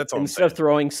 Yeah, so that's all. Instead of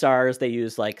throwing stars, they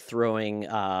use like throwing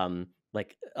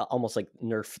almost like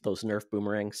those Nerf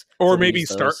boomerangs, or maybe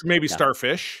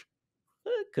starfish.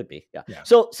 It could be, yeah.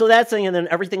 So that thing, and then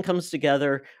everything comes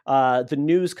together. The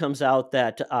news comes out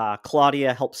that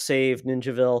Claudia helped save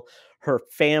Ninjaville. Her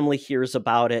family hears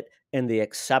about it, and they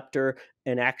accept her.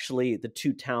 And actually, the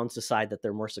two towns decide that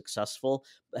they're more successful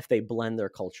if they blend their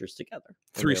cultures together.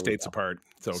 3 states apart.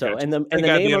 So and the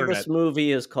name of this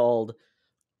movie is called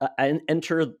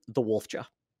Enter the Wolfja.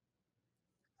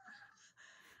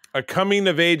 A coming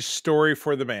of age story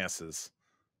for the masses.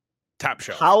 Top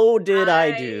shelf. How did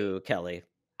I do, Kelly?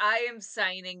 I am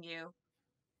signing you.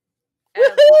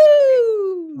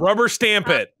 Rubber stamp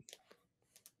it.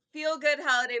 Feel good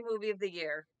holiday movie of the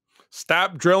year.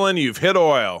 Stop drilling. You've hit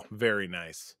oil. Very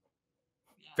nice.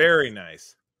 Yes. Very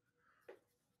nice.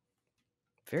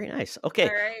 Very nice. Okay.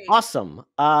 Right. Awesome.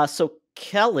 So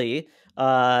Kelly,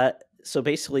 so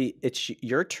basically it's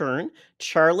your turn.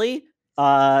 Charlie,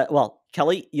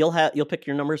 Kelly, you'll pick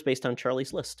your numbers based on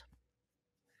Charlie's list.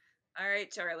 All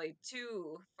right, Charlie,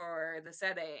 2 for the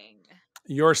setting.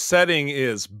 Your setting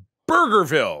is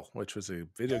Burgerville, which was a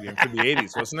video game from the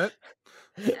 80s, wasn't it?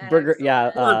 Burger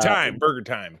Time,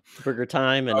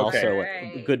 and also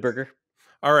Good Burger.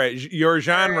 All right, your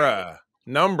genre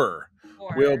number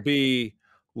 4 will be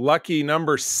lucky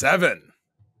number 7.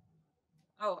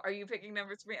 Oh, are you picking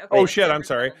numbers for me? Okay, Oh it's shit! I'm number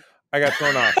sorry. 7. I got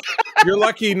thrown off. Your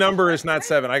lucky number is not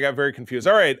 7. I got very confused.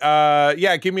 All right.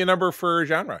 Yeah. Give me a number for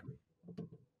genre.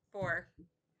 4.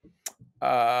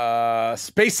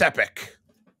 Space epic.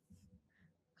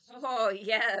 Oh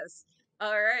yes.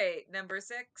 All right, number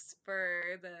 6 for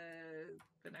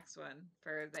the next one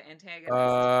for the antagonist.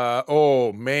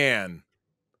 Oh man,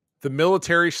 the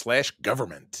military /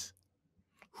 government.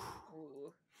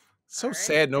 Ooh. So All right,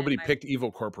 sad and nobody my- picked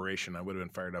Evil Corporation. I would have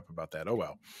been fired up about that. Oh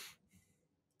well.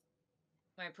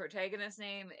 My protagonist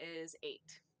name is 8.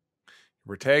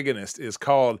 Protagonist is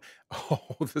called. Oh,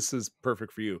 this is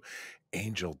perfect for you.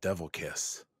 Angel Devil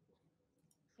Kiss.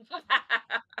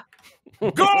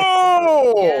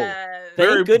 Go! Yes.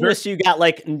 Thank goodness you got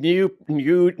like new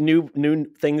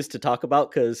things to talk about,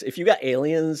 because if you got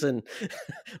aliens and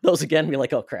those again, be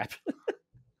like, oh crap.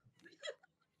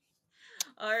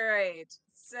 All right.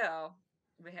 So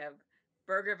we have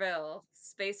Burgerville,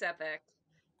 Space Epic,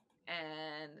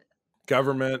 and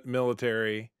Government,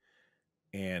 military,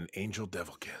 and Angel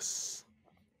Devil Kiss.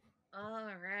 all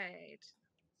right.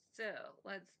 So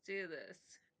let's do this.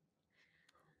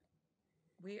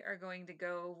 We are going to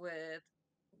go with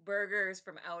Burgers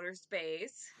from Outer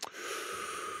Space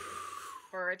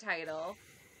for a title.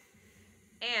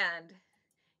 And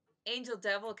Angel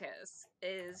Devil Kiss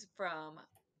is from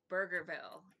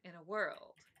Burgerville in a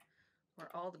world where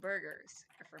all the burgers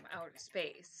are from outer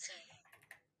space.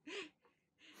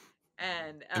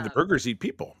 And the burgers eat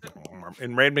people.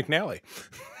 In Rand McNally.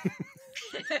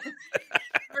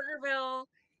 Burgerville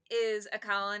is a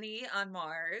colony on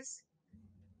Mars,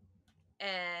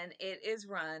 and it is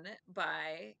run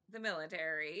by the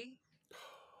military.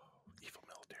 Evil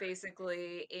military.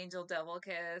 Basically, Angel Devil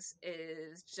Kiss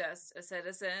is just a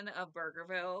citizen of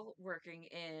Burgerville working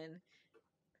in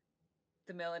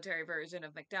the military version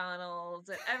of McDonald's,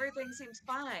 and everything seems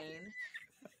fine.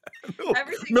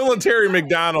 Military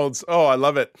McDonald's. Oh, I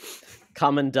love it.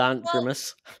 Commandant Well,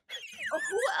 Grimace.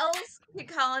 Who else can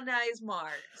colonize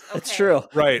Mars? That's okay? true.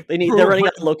 Right. They're running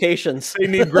out of locations. They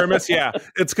need Grimace. Yeah.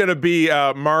 It's going to be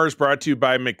Mars brought to you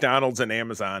by McDonald's and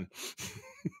Amazon.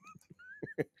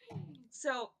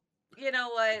 So, you know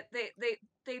what?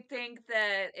 They think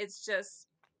that it's just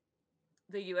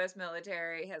the US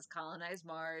military has colonized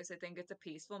Mars. They think it's a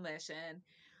peaceful mission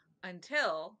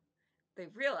until they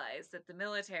realize that the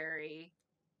military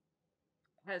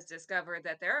has discovered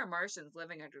that there are Martians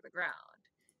living under the ground.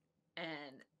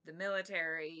 And the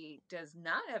military does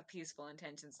not have peaceful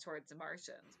intentions towards the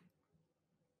Martians.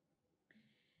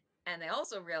 And they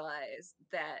also realize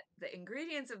that the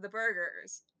ingredients of the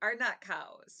burgers are not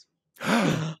cows.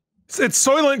 It's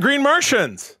Soylent Green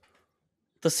Martians.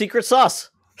 The secret sauce.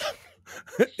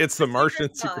 It's the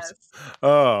Martian Secret secret. sauce.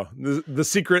 Oh, the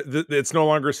secret. It's no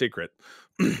longer a secret.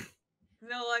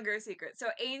 No longer a secret. So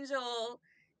Angel,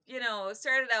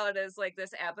 started out as like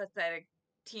this apathetic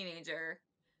teenager,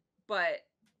 but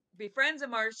befriends a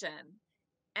Martian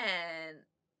and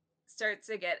starts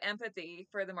to get empathy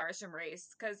for the Martian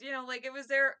race because it was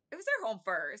their home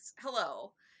first.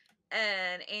 Hello.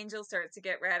 And Angel starts to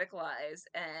get radicalized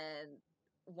and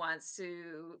wants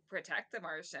to protect the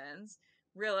Martians,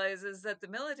 realizes that the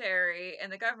military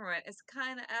and the government is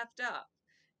kind of effed up.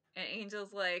 And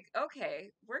Angel's like,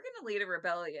 okay, we're going to lead a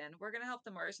rebellion. We're going to help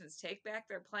the Martians take back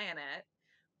their planet.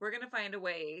 We're going to find a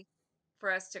way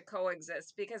for us to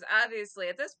coexist because obviously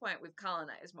at this point we've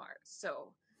colonized Mars.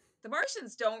 So the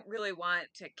Martians don't really want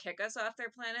to kick us off their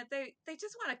planet. They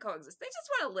just want to coexist. They just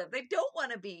want to live. They don't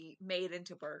want to be made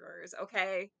into burgers,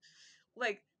 okay?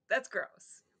 Like, that's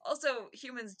gross. Also,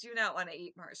 humans do not want to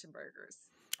eat Martian burgers.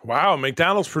 Wow,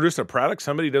 McDonald's produced a product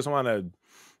somebody doesn't want to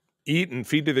eat and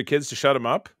feed to their kids to shut them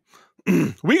up.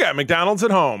 We got McDonald's at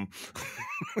home.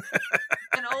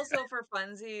 And also for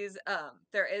funsies,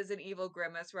 there is an evil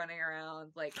Grimace running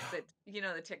around, like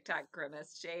the TikTok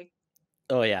Grimace Jake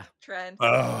Oh yeah. trend.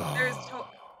 Oh.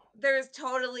 There's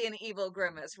totally an evil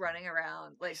Grimace running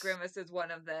around. Like Grimace is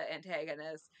one of the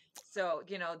antagonists, so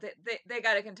they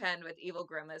got to contend with evil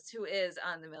Grimace, who is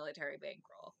on the military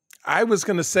bankroll. I was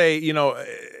going to say,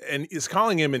 and is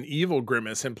calling him an evil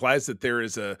Grimace implies that there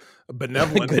is a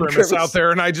benevolent Grimace out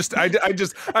there, and I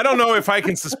don't know if I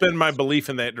can suspend my belief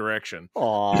in that direction.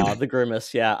 Aw, the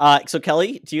Grimace, yeah. So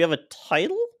Kelly, do you have a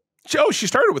title? Oh, she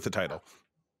started with the title.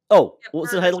 Oh, Yep, what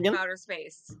was the title Burgers again? from Outer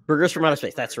Space. Burgers from Outer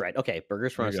Space. That's right. Okay,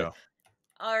 Burgers from There Outer you Space.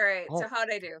 go. All right, Oh. so how'd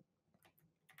I do?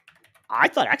 I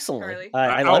thought excellently. Charlie?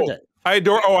 I loved it.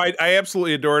 I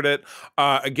absolutely adored it.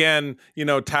 Again,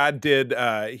 Todd did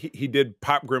he did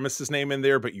pop Grimace's name in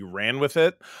there, but you ran with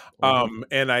it.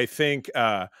 And I think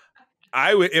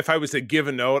if I was to give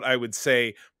a note, I would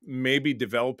say maybe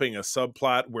developing a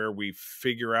subplot where we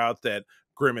figure out that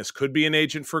Grimace could be an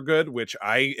agent for good, which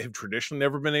I have traditionally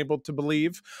never been able to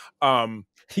believe.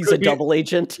 He's a double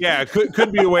agent. Yeah,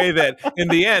 could be a way that in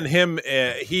the end,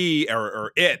 he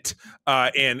or it,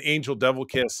 and Angel Devil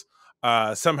Kiss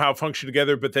somehow function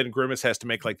together, but then Grimace has to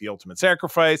make like the ultimate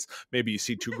sacrifice. Maybe you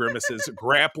see two Grimaces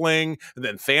grappling, and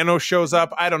then Thanos shows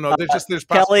up. I don't know. There's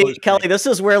possibilities. Kelly, this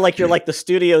is where like you're like the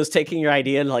studio's taking your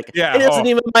idea and like, yeah, it isn't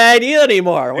even my idea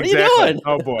anymore. What exactly. are you doing?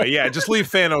 Oh boy, yeah, just leave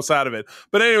Thanos out of it.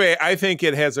 But anyway, I think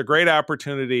it has a great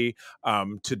opportunity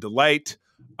to delight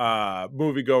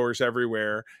moviegoers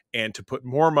everywhere and to put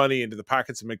more money into the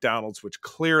pockets of McDonald's, which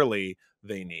clearly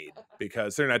they need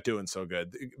because they're not doing so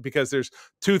good, because there's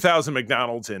 2,000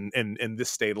 McDonald's in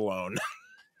this state alone.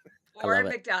 Or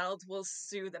McDonald's will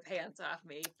sue the pants off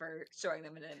me for showing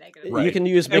them in a negative. Right. You can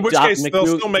use in which case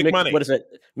they'll still make money. What is it?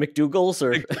 McDougal's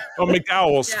or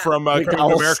McDowell's from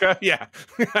Coming America? Yeah.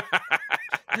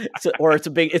 Or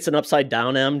it's an upside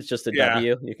down M, just a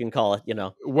W. You can call it,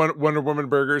 Wonder Woman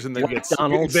burgers, and then get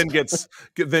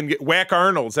Whack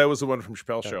Arnold's. That was the one from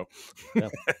Chappelle's show. Yeah.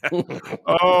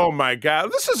 Oh my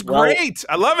God, this is great!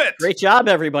 I love it. Great job,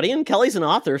 everybody. And Kelly's an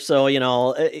author, so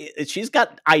she's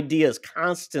got ideas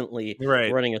constantly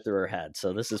running it through her head.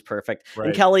 So this is perfect. Right.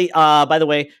 And Kelly, by the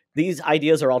way, these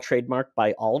ideas are all trademarked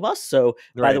by all of us. So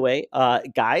by the way,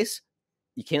 guys,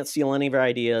 you can't steal any of our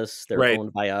ideas. They're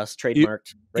owned by us,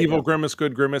 trademarked. Evil Grimace,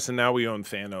 good Grimace, and now we own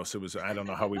Thanos. I don't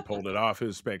know how we pulled it off. It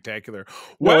was spectacular. It's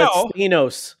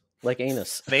Thanos, like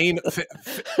anus.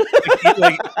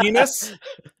 Like Enos?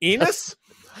 Enos?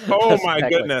 Oh my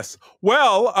goodness.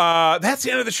 Well, that's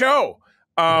the end of the show.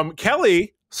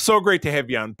 Kelly, so great to have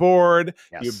you on board.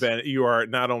 Yes. You are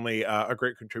not only a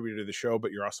great contributor to the show,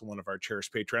 but you're also one of our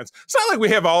cherished patrons. It's not like we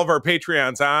have all of our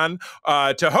Patreons on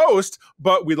to host,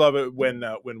 but we love it when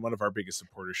one of our biggest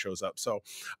supporters shows up. So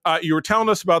you were telling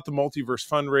us about the Multiverse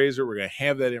fundraiser. We're going to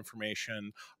have that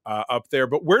information up there.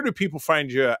 But where do people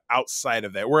find you outside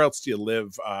of that? Where else do you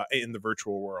live in the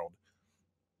virtual world?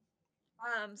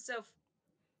 So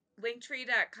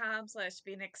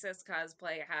linktree.com/Phoenix Sisters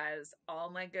Cosplay has all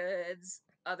my goods.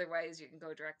 Otherwise, you can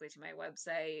go directly to my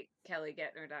website,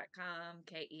 kellyguentner.com,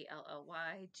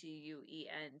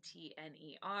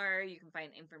 KELLYGUENTNER. You can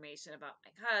find information about my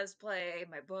cosplay,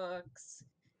 my books,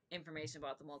 information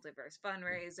about the Multiverse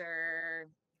fundraiser,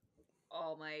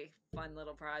 all my fun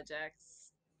little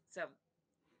projects. So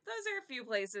those are a few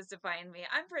places to find me.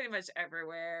 I'm pretty much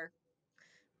everywhere.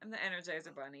 I'm the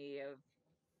Energizer Bunny of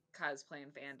cosplay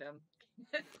and fandom.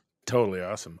 Totally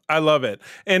awesome. I love it.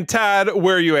 And Todd,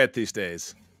 where are you at these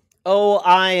days? Oh,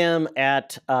 I am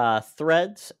at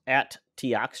Threads, at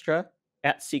Teoxtra,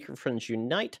 at Secret Friends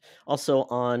Unite. Also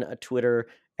on Twitter,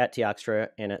 at Teoxtra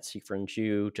and at Secret Friends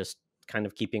U, just kind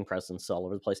of keeping presence all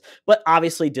over the place. But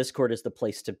obviously Discord is the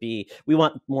place to be. We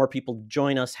want more people to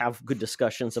join us, have good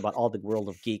discussions about all the world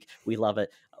of Geek. We love it.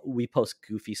 We post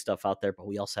goofy stuff out there, but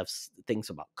we also have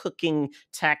things about cooking,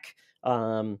 tech,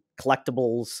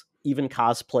 collectibles, even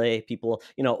cosplay, people,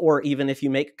 or even if you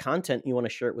make content, you want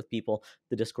to share it with people,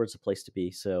 the Discord's the place to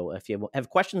be. So if you have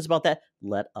questions about that,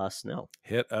 let us know.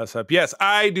 Hit us up. Yes,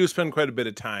 I do spend quite a bit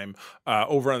of time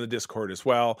over on the Discord as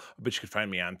well, but you can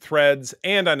find me on Threads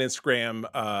and on Instagram,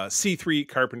 C3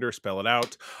 Carpenter, spell it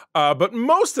out. But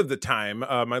most of the time,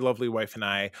 my lovely wife and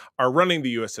I are running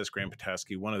the USS Grand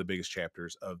Petoskey, one of the biggest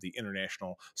chapters of the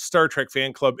International Star Trek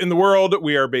Fan Club in the world.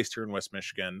 We are based here in West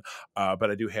Michigan, but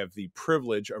I do have the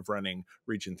privilege of running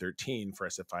Region 13 for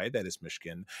SFI, that is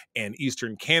Michigan and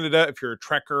Eastern Canada. If you're a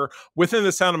Trekker within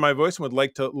the sound of my voice and would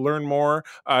like to learn more,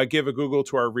 give a Google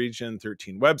to our Region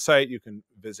 13 website. You can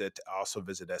also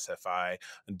visit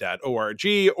sfi.org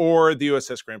or the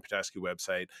USS Grand Petoskey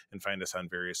website and find us on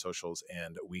various socials,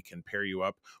 and we can pair you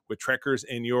up with Trekkers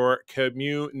in your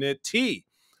community.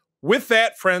 With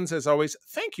that, friends, as always,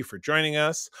 thank you for joining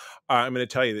us. I'm going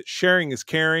to tell you that sharing is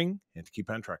caring, and to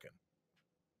keep on trucking.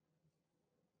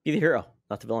 Be the hero,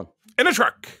 not the villain. In a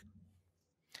truck.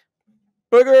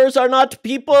 Burgers are not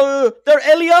people,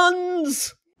 they're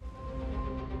aliens!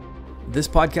 This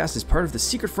podcast is part of the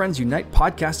Secret Friends Unite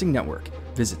podcasting network.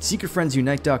 Visit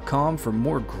secretfriendsunite.com for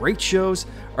more great shows,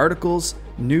 articles,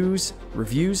 news,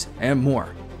 reviews, and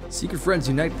more. Secret Friends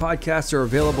Unite podcasts are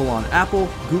available on Apple,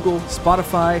 Google,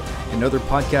 Spotify, and other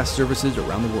podcast services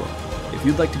around the world. If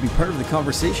you'd like to be part of the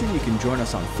conversation, you can join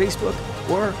us on Facebook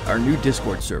or our new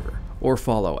Discord server, or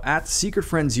follow at Secret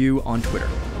Friends U on Twitter.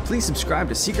 Please subscribe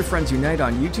to Secret Friends Unite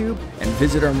on YouTube and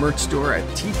visit our merch store at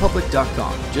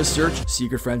tpublic.com. Just search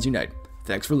Secret Friends Unite.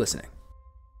 Thanks for listening.